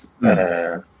hobbits.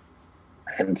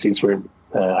 And since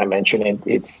I mentioned it,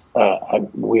 it's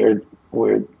we're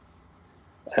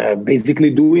basically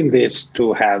doing this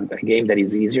to have a game that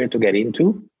is easier to get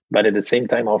into, but at the same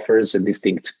time offers a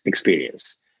distinct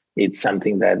experience. It's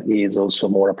something that is also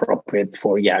more appropriate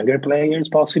for younger players,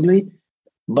 possibly,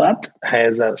 but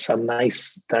has some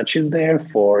nice touches there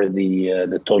for the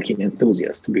Tolkien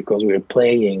enthusiast, because we're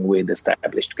playing with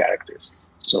established characters.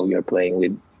 So you're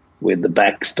playing with the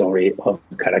backstory of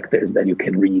characters that you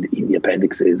can read in the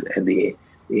appendixes and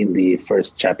in the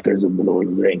first chapters of The Lord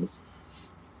of the Rings.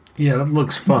 Yeah, that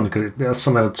looks fun, because that's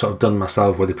something I've sort of done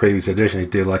myself with the previous edition. You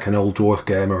do like an old dwarf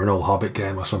game or an old hobbit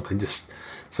game or something.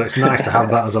 So it's nice to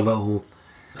have that as a little.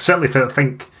 Certainly, for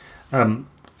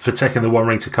taking the One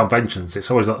Ring to conventions, it's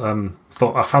always I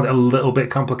found it a little bit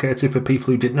complicated for people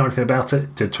who didn't know anything about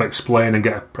it to explain and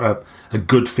get a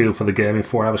good feel for the game in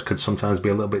 4 hours could sometimes be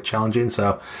a little bit challenging.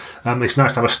 So it's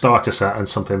nice to have a starter set and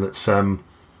something that's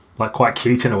like quite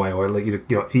cute in a way, or like,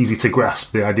 easy to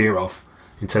grasp the idea of.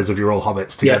 In terms of you're all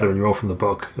hobbits together and you're all from the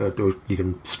book, you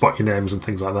can spot your names and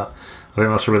things like that. I think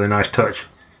that's a really nice touch.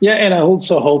 Yeah, and I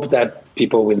also hope that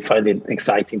people will find it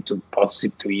exciting to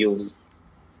possible to use.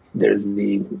 There's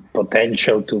the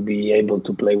potential to be able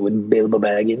to play with Bilbo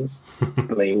Baggins,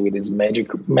 play with his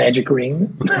magic ring.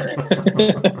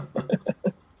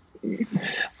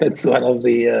 That's one of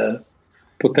the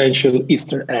potential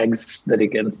Easter eggs that you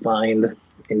can find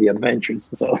in the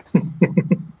adventures. So,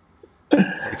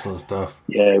 excellent stuff.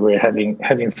 Yeah, we're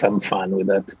having some fun with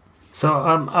that. So,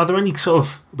 are there any sort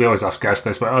of, we always ask guests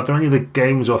this, but are there any of the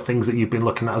games or things that you've been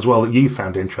looking at as well that you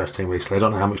found interesting recently? I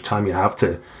don't know how much time you have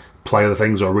to play other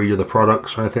things or read other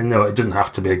products or anything. No, it doesn't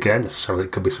have to be a game necessarily.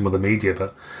 It could be some other media.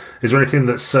 But is there anything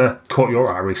that's caught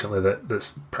your eye recently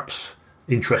that's perhaps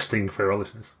interesting for our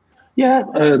listeners? Yeah,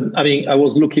 I mean, I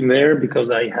was looking there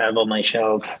because I have on my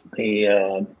shelf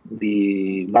the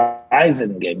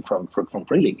Bison game from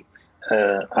Free League.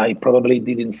 I probably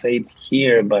didn't say it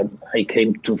here, but I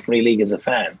came to Free League as a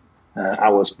fan. I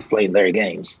was playing their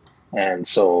games, and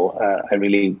so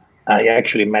I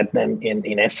actually met them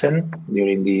in Essen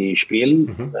during the Spiel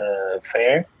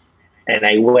fair, and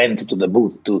I went to the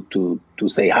booth to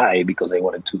say hi because I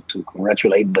wanted to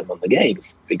congratulate them on the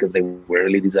games because they were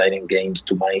really designing games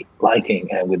to my liking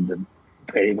and with the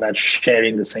very much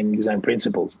sharing the same design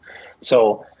principles.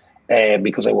 So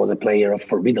because I was a player of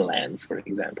Forbidden Lands, for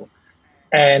example.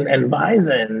 And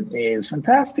Bison is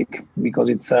fantastic because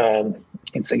it's a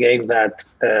game that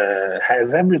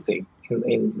has everything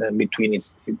in between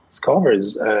its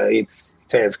covers. It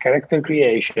has character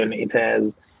creation. It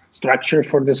has structure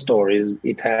for the stories.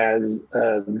 It has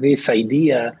this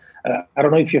idea. I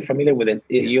don't know if you're familiar with it.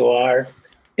 You are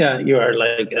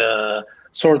like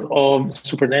sort of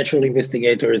supernatural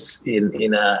investigators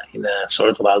in a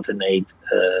sort of alternate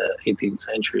 18th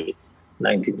century.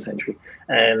 19th century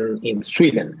and in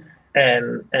Sweden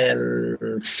and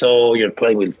so you're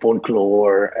playing with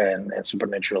folklore and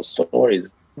supernatural stories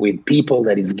with people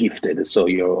that is gifted, so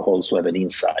you also have an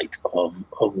insight of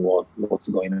what's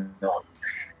going on,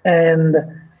 and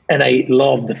I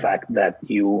love the fact that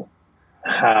you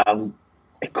have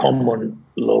a common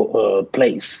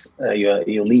place.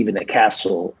 You live in a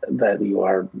castle that you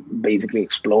are basically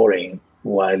exploring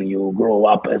while you grow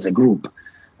up as a group.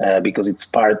 Because it's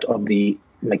part of the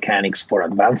mechanics for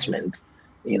advancement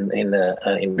in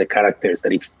the characters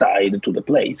that it's tied to the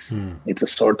place. It's a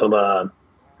sort of a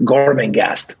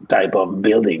Gormenghast type of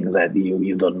building that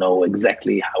you don't know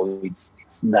exactly how it's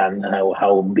done,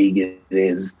 how big it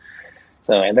is.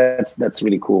 So and that's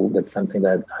really cool. That's something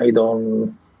that I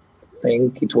don't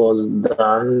think it was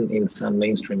done in some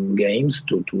mainstream games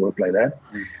to work like that.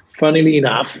 Funnily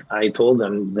enough, I told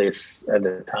them this at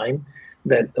the time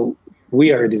that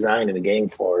we are designing a game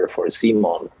for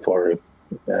Simon for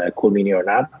Cool Mini or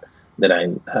Not that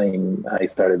I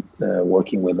started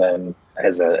working with them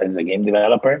as a game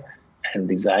developer and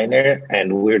designer,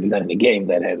 and we're designing a game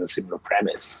that has a similar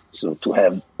premise. So to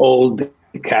have all the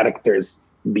characters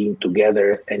being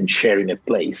together and sharing a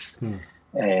place,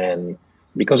 and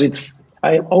because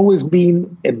I've always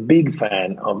been a big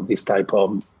fan of this type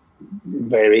of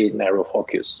very narrow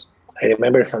focus. I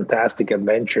remember a fantastic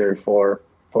adventure for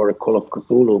Call of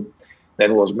Cthulhu that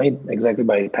was made exactly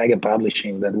by Paga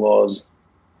Publishing that was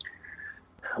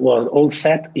all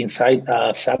set inside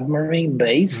a submarine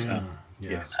base.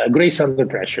 Yes. Grace Under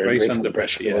Pressure. Grace Under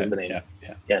Pressure was the name.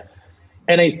 Yeah.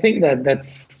 And I think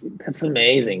that's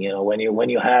amazing. You know, when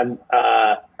you have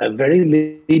a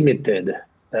very limited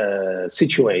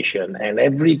situation and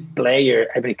every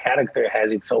character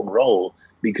has its own role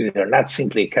because you're not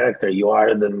simply a character, you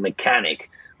are the mechanic.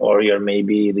 Or you're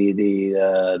maybe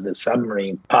the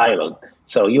submarine pilot.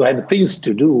 So you have things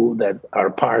to do that are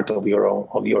part of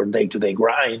your day-to-day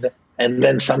grind, and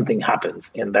then something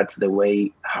happens, and that's the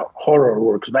way how horror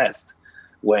works best.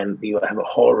 When you have a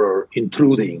horror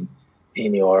intruding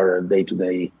in your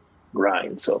day-to-day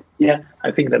grind. So yeah,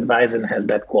 I think that Bison has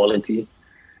that quality.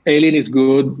 Alien is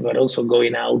good, but also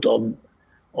going out of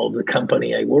the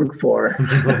company I work for.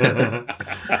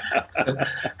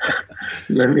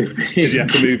 Let me think. Did you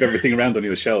have to move everything around on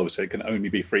your shelves so it can only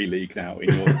be Free League now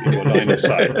in your line of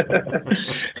sight?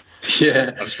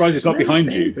 Yeah, I'm surprised it's not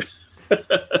behind you.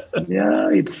 Yeah,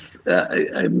 it's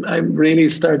I'm really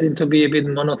starting to be a bit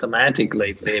monothematic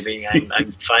lately. I mean,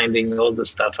 I'm finding all the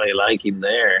stuff I like in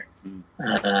there.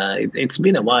 It's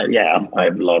been a while. Yeah, I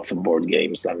have lots of board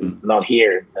games. I'm not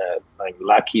here. I'm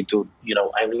lucky to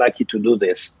do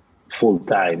this full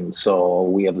time. So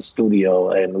we have a studio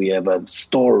and we have a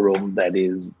storeroom that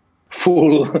is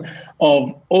full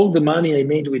of all the money I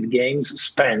made with games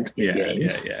spent in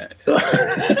games. Yeah. So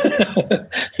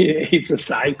it's a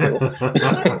cycle.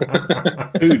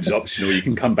 Food's optional. You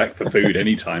can come back for food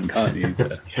anytime, can't you?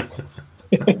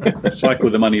 Cycle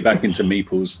the money back into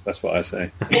meeples. That's what I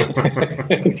say.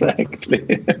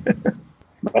 Exactly.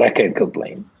 But I can't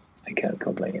complain.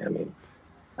 I mean,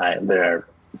 there are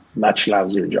much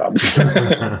lousier jobs.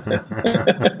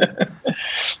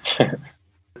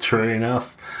 True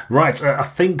enough. Right, I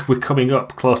think we're coming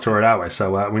up close to an hour,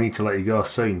 so we need to let you go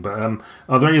soon. But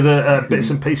are there any other bits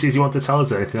and pieces you want to tell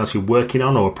us? Anything else you're working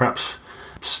on, or perhaps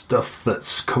stuff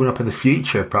that's coming up in the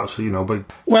future? Perhaps, But...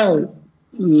 Well,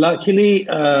 luckily,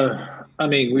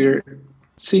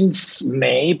 since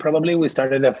May, probably, we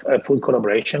started a full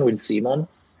collaboration with Simon,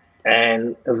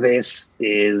 and this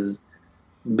is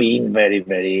being very,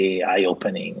 very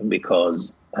eye-opening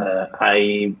because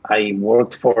I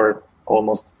worked for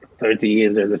almost 30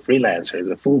 years as a freelancer, as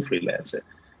a full freelancer.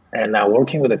 And now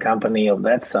working with a company of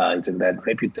that size and that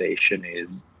reputation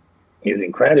is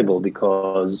incredible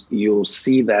because you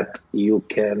see that you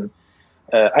can,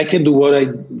 I can do what I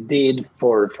did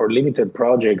for limited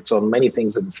projects on many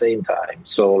things at the same time.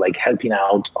 So like helping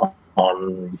out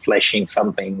on fleshing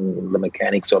something, the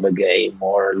mechanics of a game,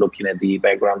 or looking at the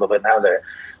background of another.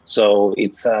 So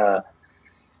it's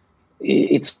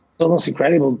almost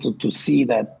incredible to see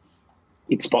that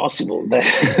it's possible that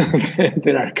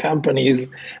there are companies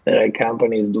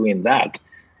doing that,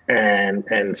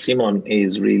 and Simon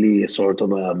is really a sort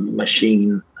of a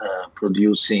machine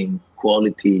producing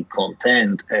quality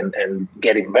content and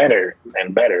getting better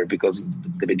and better, because in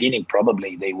the beginning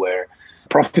probably they were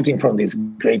profiting from this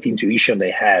great intuition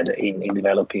they had in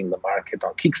developing the market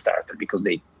on Kickstarter, because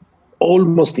they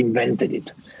almost invented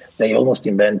it. They almost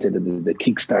invented the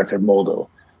Kickstarter model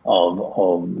of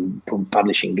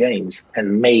publishing games,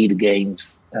 and made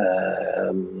games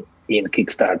in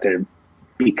Kickstarter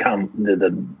become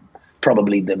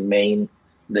probably the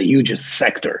hugest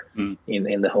sector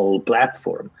in the whole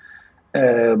platform.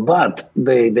 But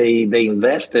they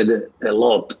invested a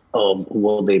lot of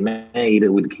what they made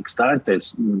with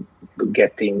Kickstarters,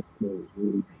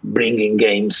 bringing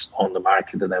games on the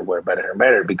market that were better and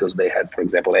better, because they had, for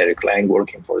example, Eric Lang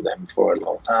working for them for a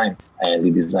long time, and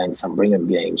he designed some brilliant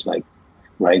games like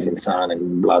Rising Sun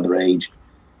and Blood Rage,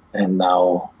 and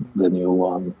now the new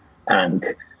one,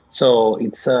 Ankh. So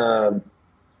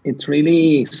it's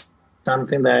really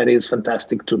something that is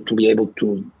fantastic to be able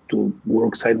to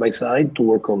work side by side, to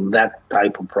work on that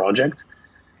type of project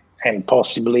and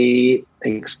possibly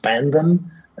expand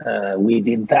them. We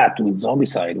did that with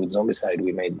Zombicide. With Zombicide,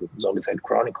 we made Zombicide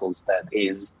Chronicles.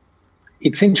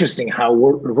 It's interesting how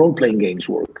role-playing games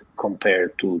work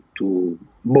compared to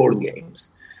board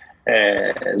games.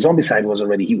 Zombicide was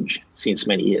already huge since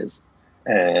many years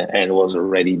and was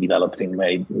already developed in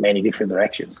many different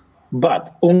directions.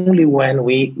 But only when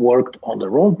we worked on the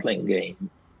role-playing game,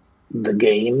 the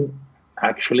game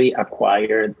actually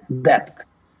acquired depth,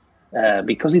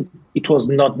 because it was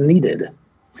not needed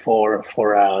for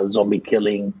a zombie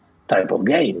killing type of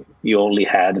game. You only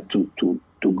had to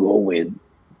go with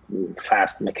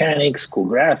fast mechanics, cool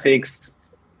graphics,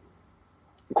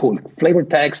 cool flavor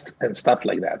text, and stuff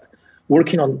like that.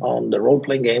 Working on the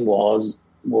role-playing game was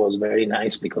very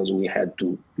nice, because we had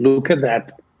to look at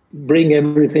that, bring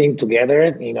everything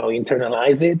together,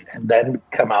 internalize it, and then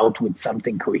come out with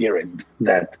something coherent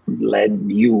that allowed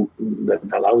you,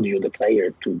 the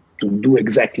player, to do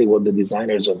exactly what the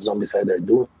designers of Zombicide are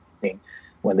doing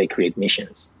when they create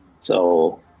missions.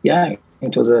 So yeah,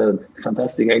 it was a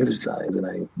fantastic exercise, and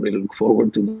I really look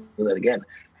forward to do that again.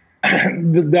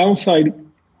 The downside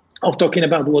of talking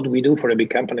about what we do for a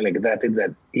big company like that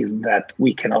is that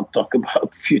we cannot talk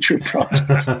about future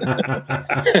projects.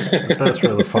 That's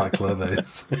where the Fight Club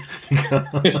is.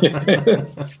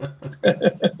 Yes.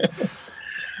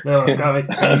 No,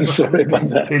 I'm sorry about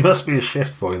that. It must be a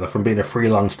shift for you, though, from being a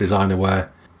freelance designer,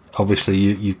 where obviously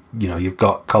you've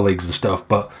got colleagues and stuff,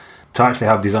 but to actually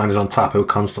have designers on tap who are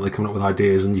constantly coming up with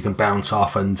ideas, and you can bounce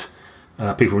off, and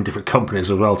people from different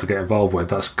companies as well to get involved with.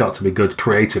 That's got to be good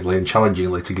creatively and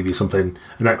challengingly, to give you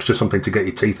an extra something to get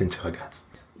your teeth into, I guess.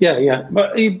 Yeah,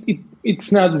 but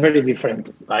it's not very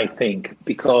different, I think,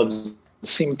 because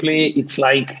simply it's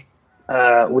like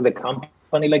with a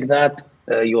company like that,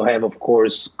 you have, of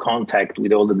course, contact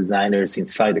with all the designers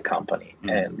inside the company,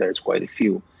 and there's quite a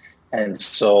few. And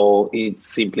so it's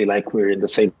simply like we're in the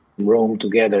same room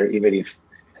together, even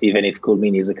if Cool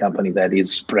Mini is a company that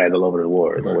is spread all over the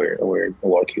world. Right. We're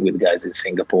working with guys in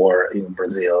Singapore, in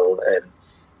Brazil,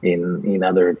 and in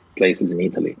other places in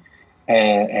Italy,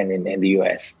 and in the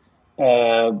US.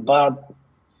 But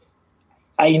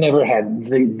I never had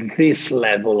this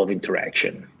level of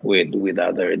interaction with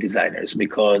other designers,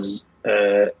 because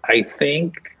I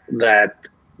think that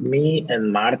me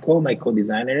and Marco, my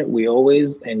co-designer, we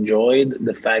always enjoyed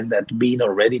the fact that being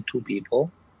already two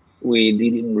people, we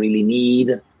didn't really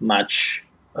need much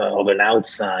of an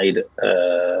outside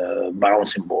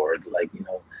bouncing board,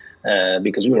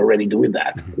 because we were already doing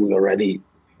that.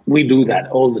 We do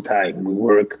that all the time. We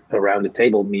work around the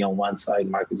table, me on one side,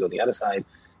 Marcus on the other side,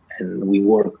 and we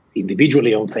work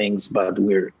individually on things, but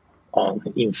we're on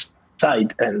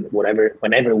inside, and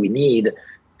whenever we need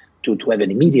to have an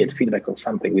immediate feedback of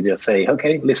something, we just say,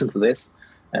 okay, listen to this.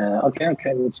 Okay,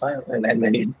 that's fine. And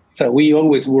then so we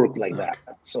always work like that.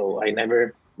 So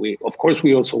of course,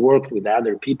 we also worked with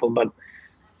other people, but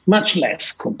much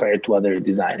less compared to other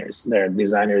designers. There are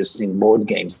designers in board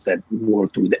games that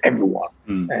worked with everyone,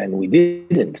 and we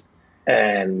didn't.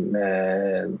 And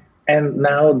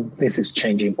now this is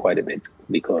changing quite a bit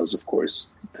because, of course,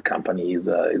 the company is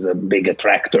a big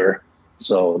attractor.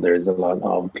 So there's a lot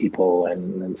of people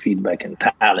and feedback and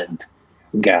talent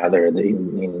gathered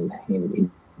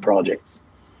in projects.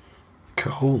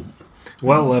 Cool.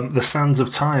 Well, the sands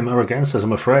of time are against us,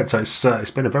 I'm afraid. So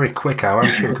it's been a very quick hour.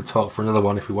 I'm sure we could talk for another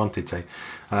one if we wanted to.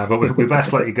 But we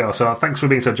best let you go. So thanks for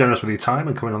being so generous with your time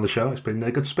and coming on the show. It's been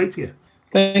good to speak to you.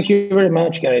 Thank you very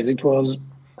much, guys. It was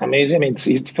amazing. I mean,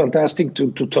 it's fantastic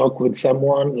to talk with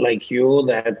someone like you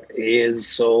that is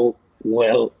so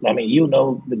well. I mean, you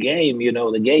know the game, you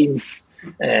know the games.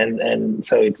 And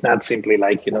so it's not simply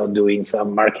like, doing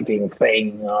some marketing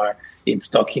thing, or it's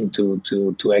talking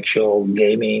to actual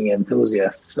gaming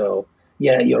enthusiasts. So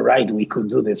yeah, you're right. We could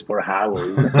do this for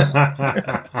hours.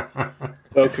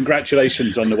 Well,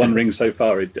 congratulations on the One Ring so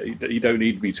far. You don't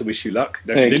need me to wish you luck.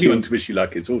 Don't need anyone to wish you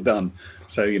luck. It's all done.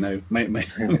 So, may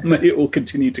it all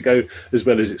continue to go as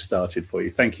well as it started for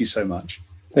you. Thank you so much.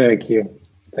 Thank you.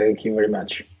 Thank you very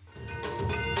much.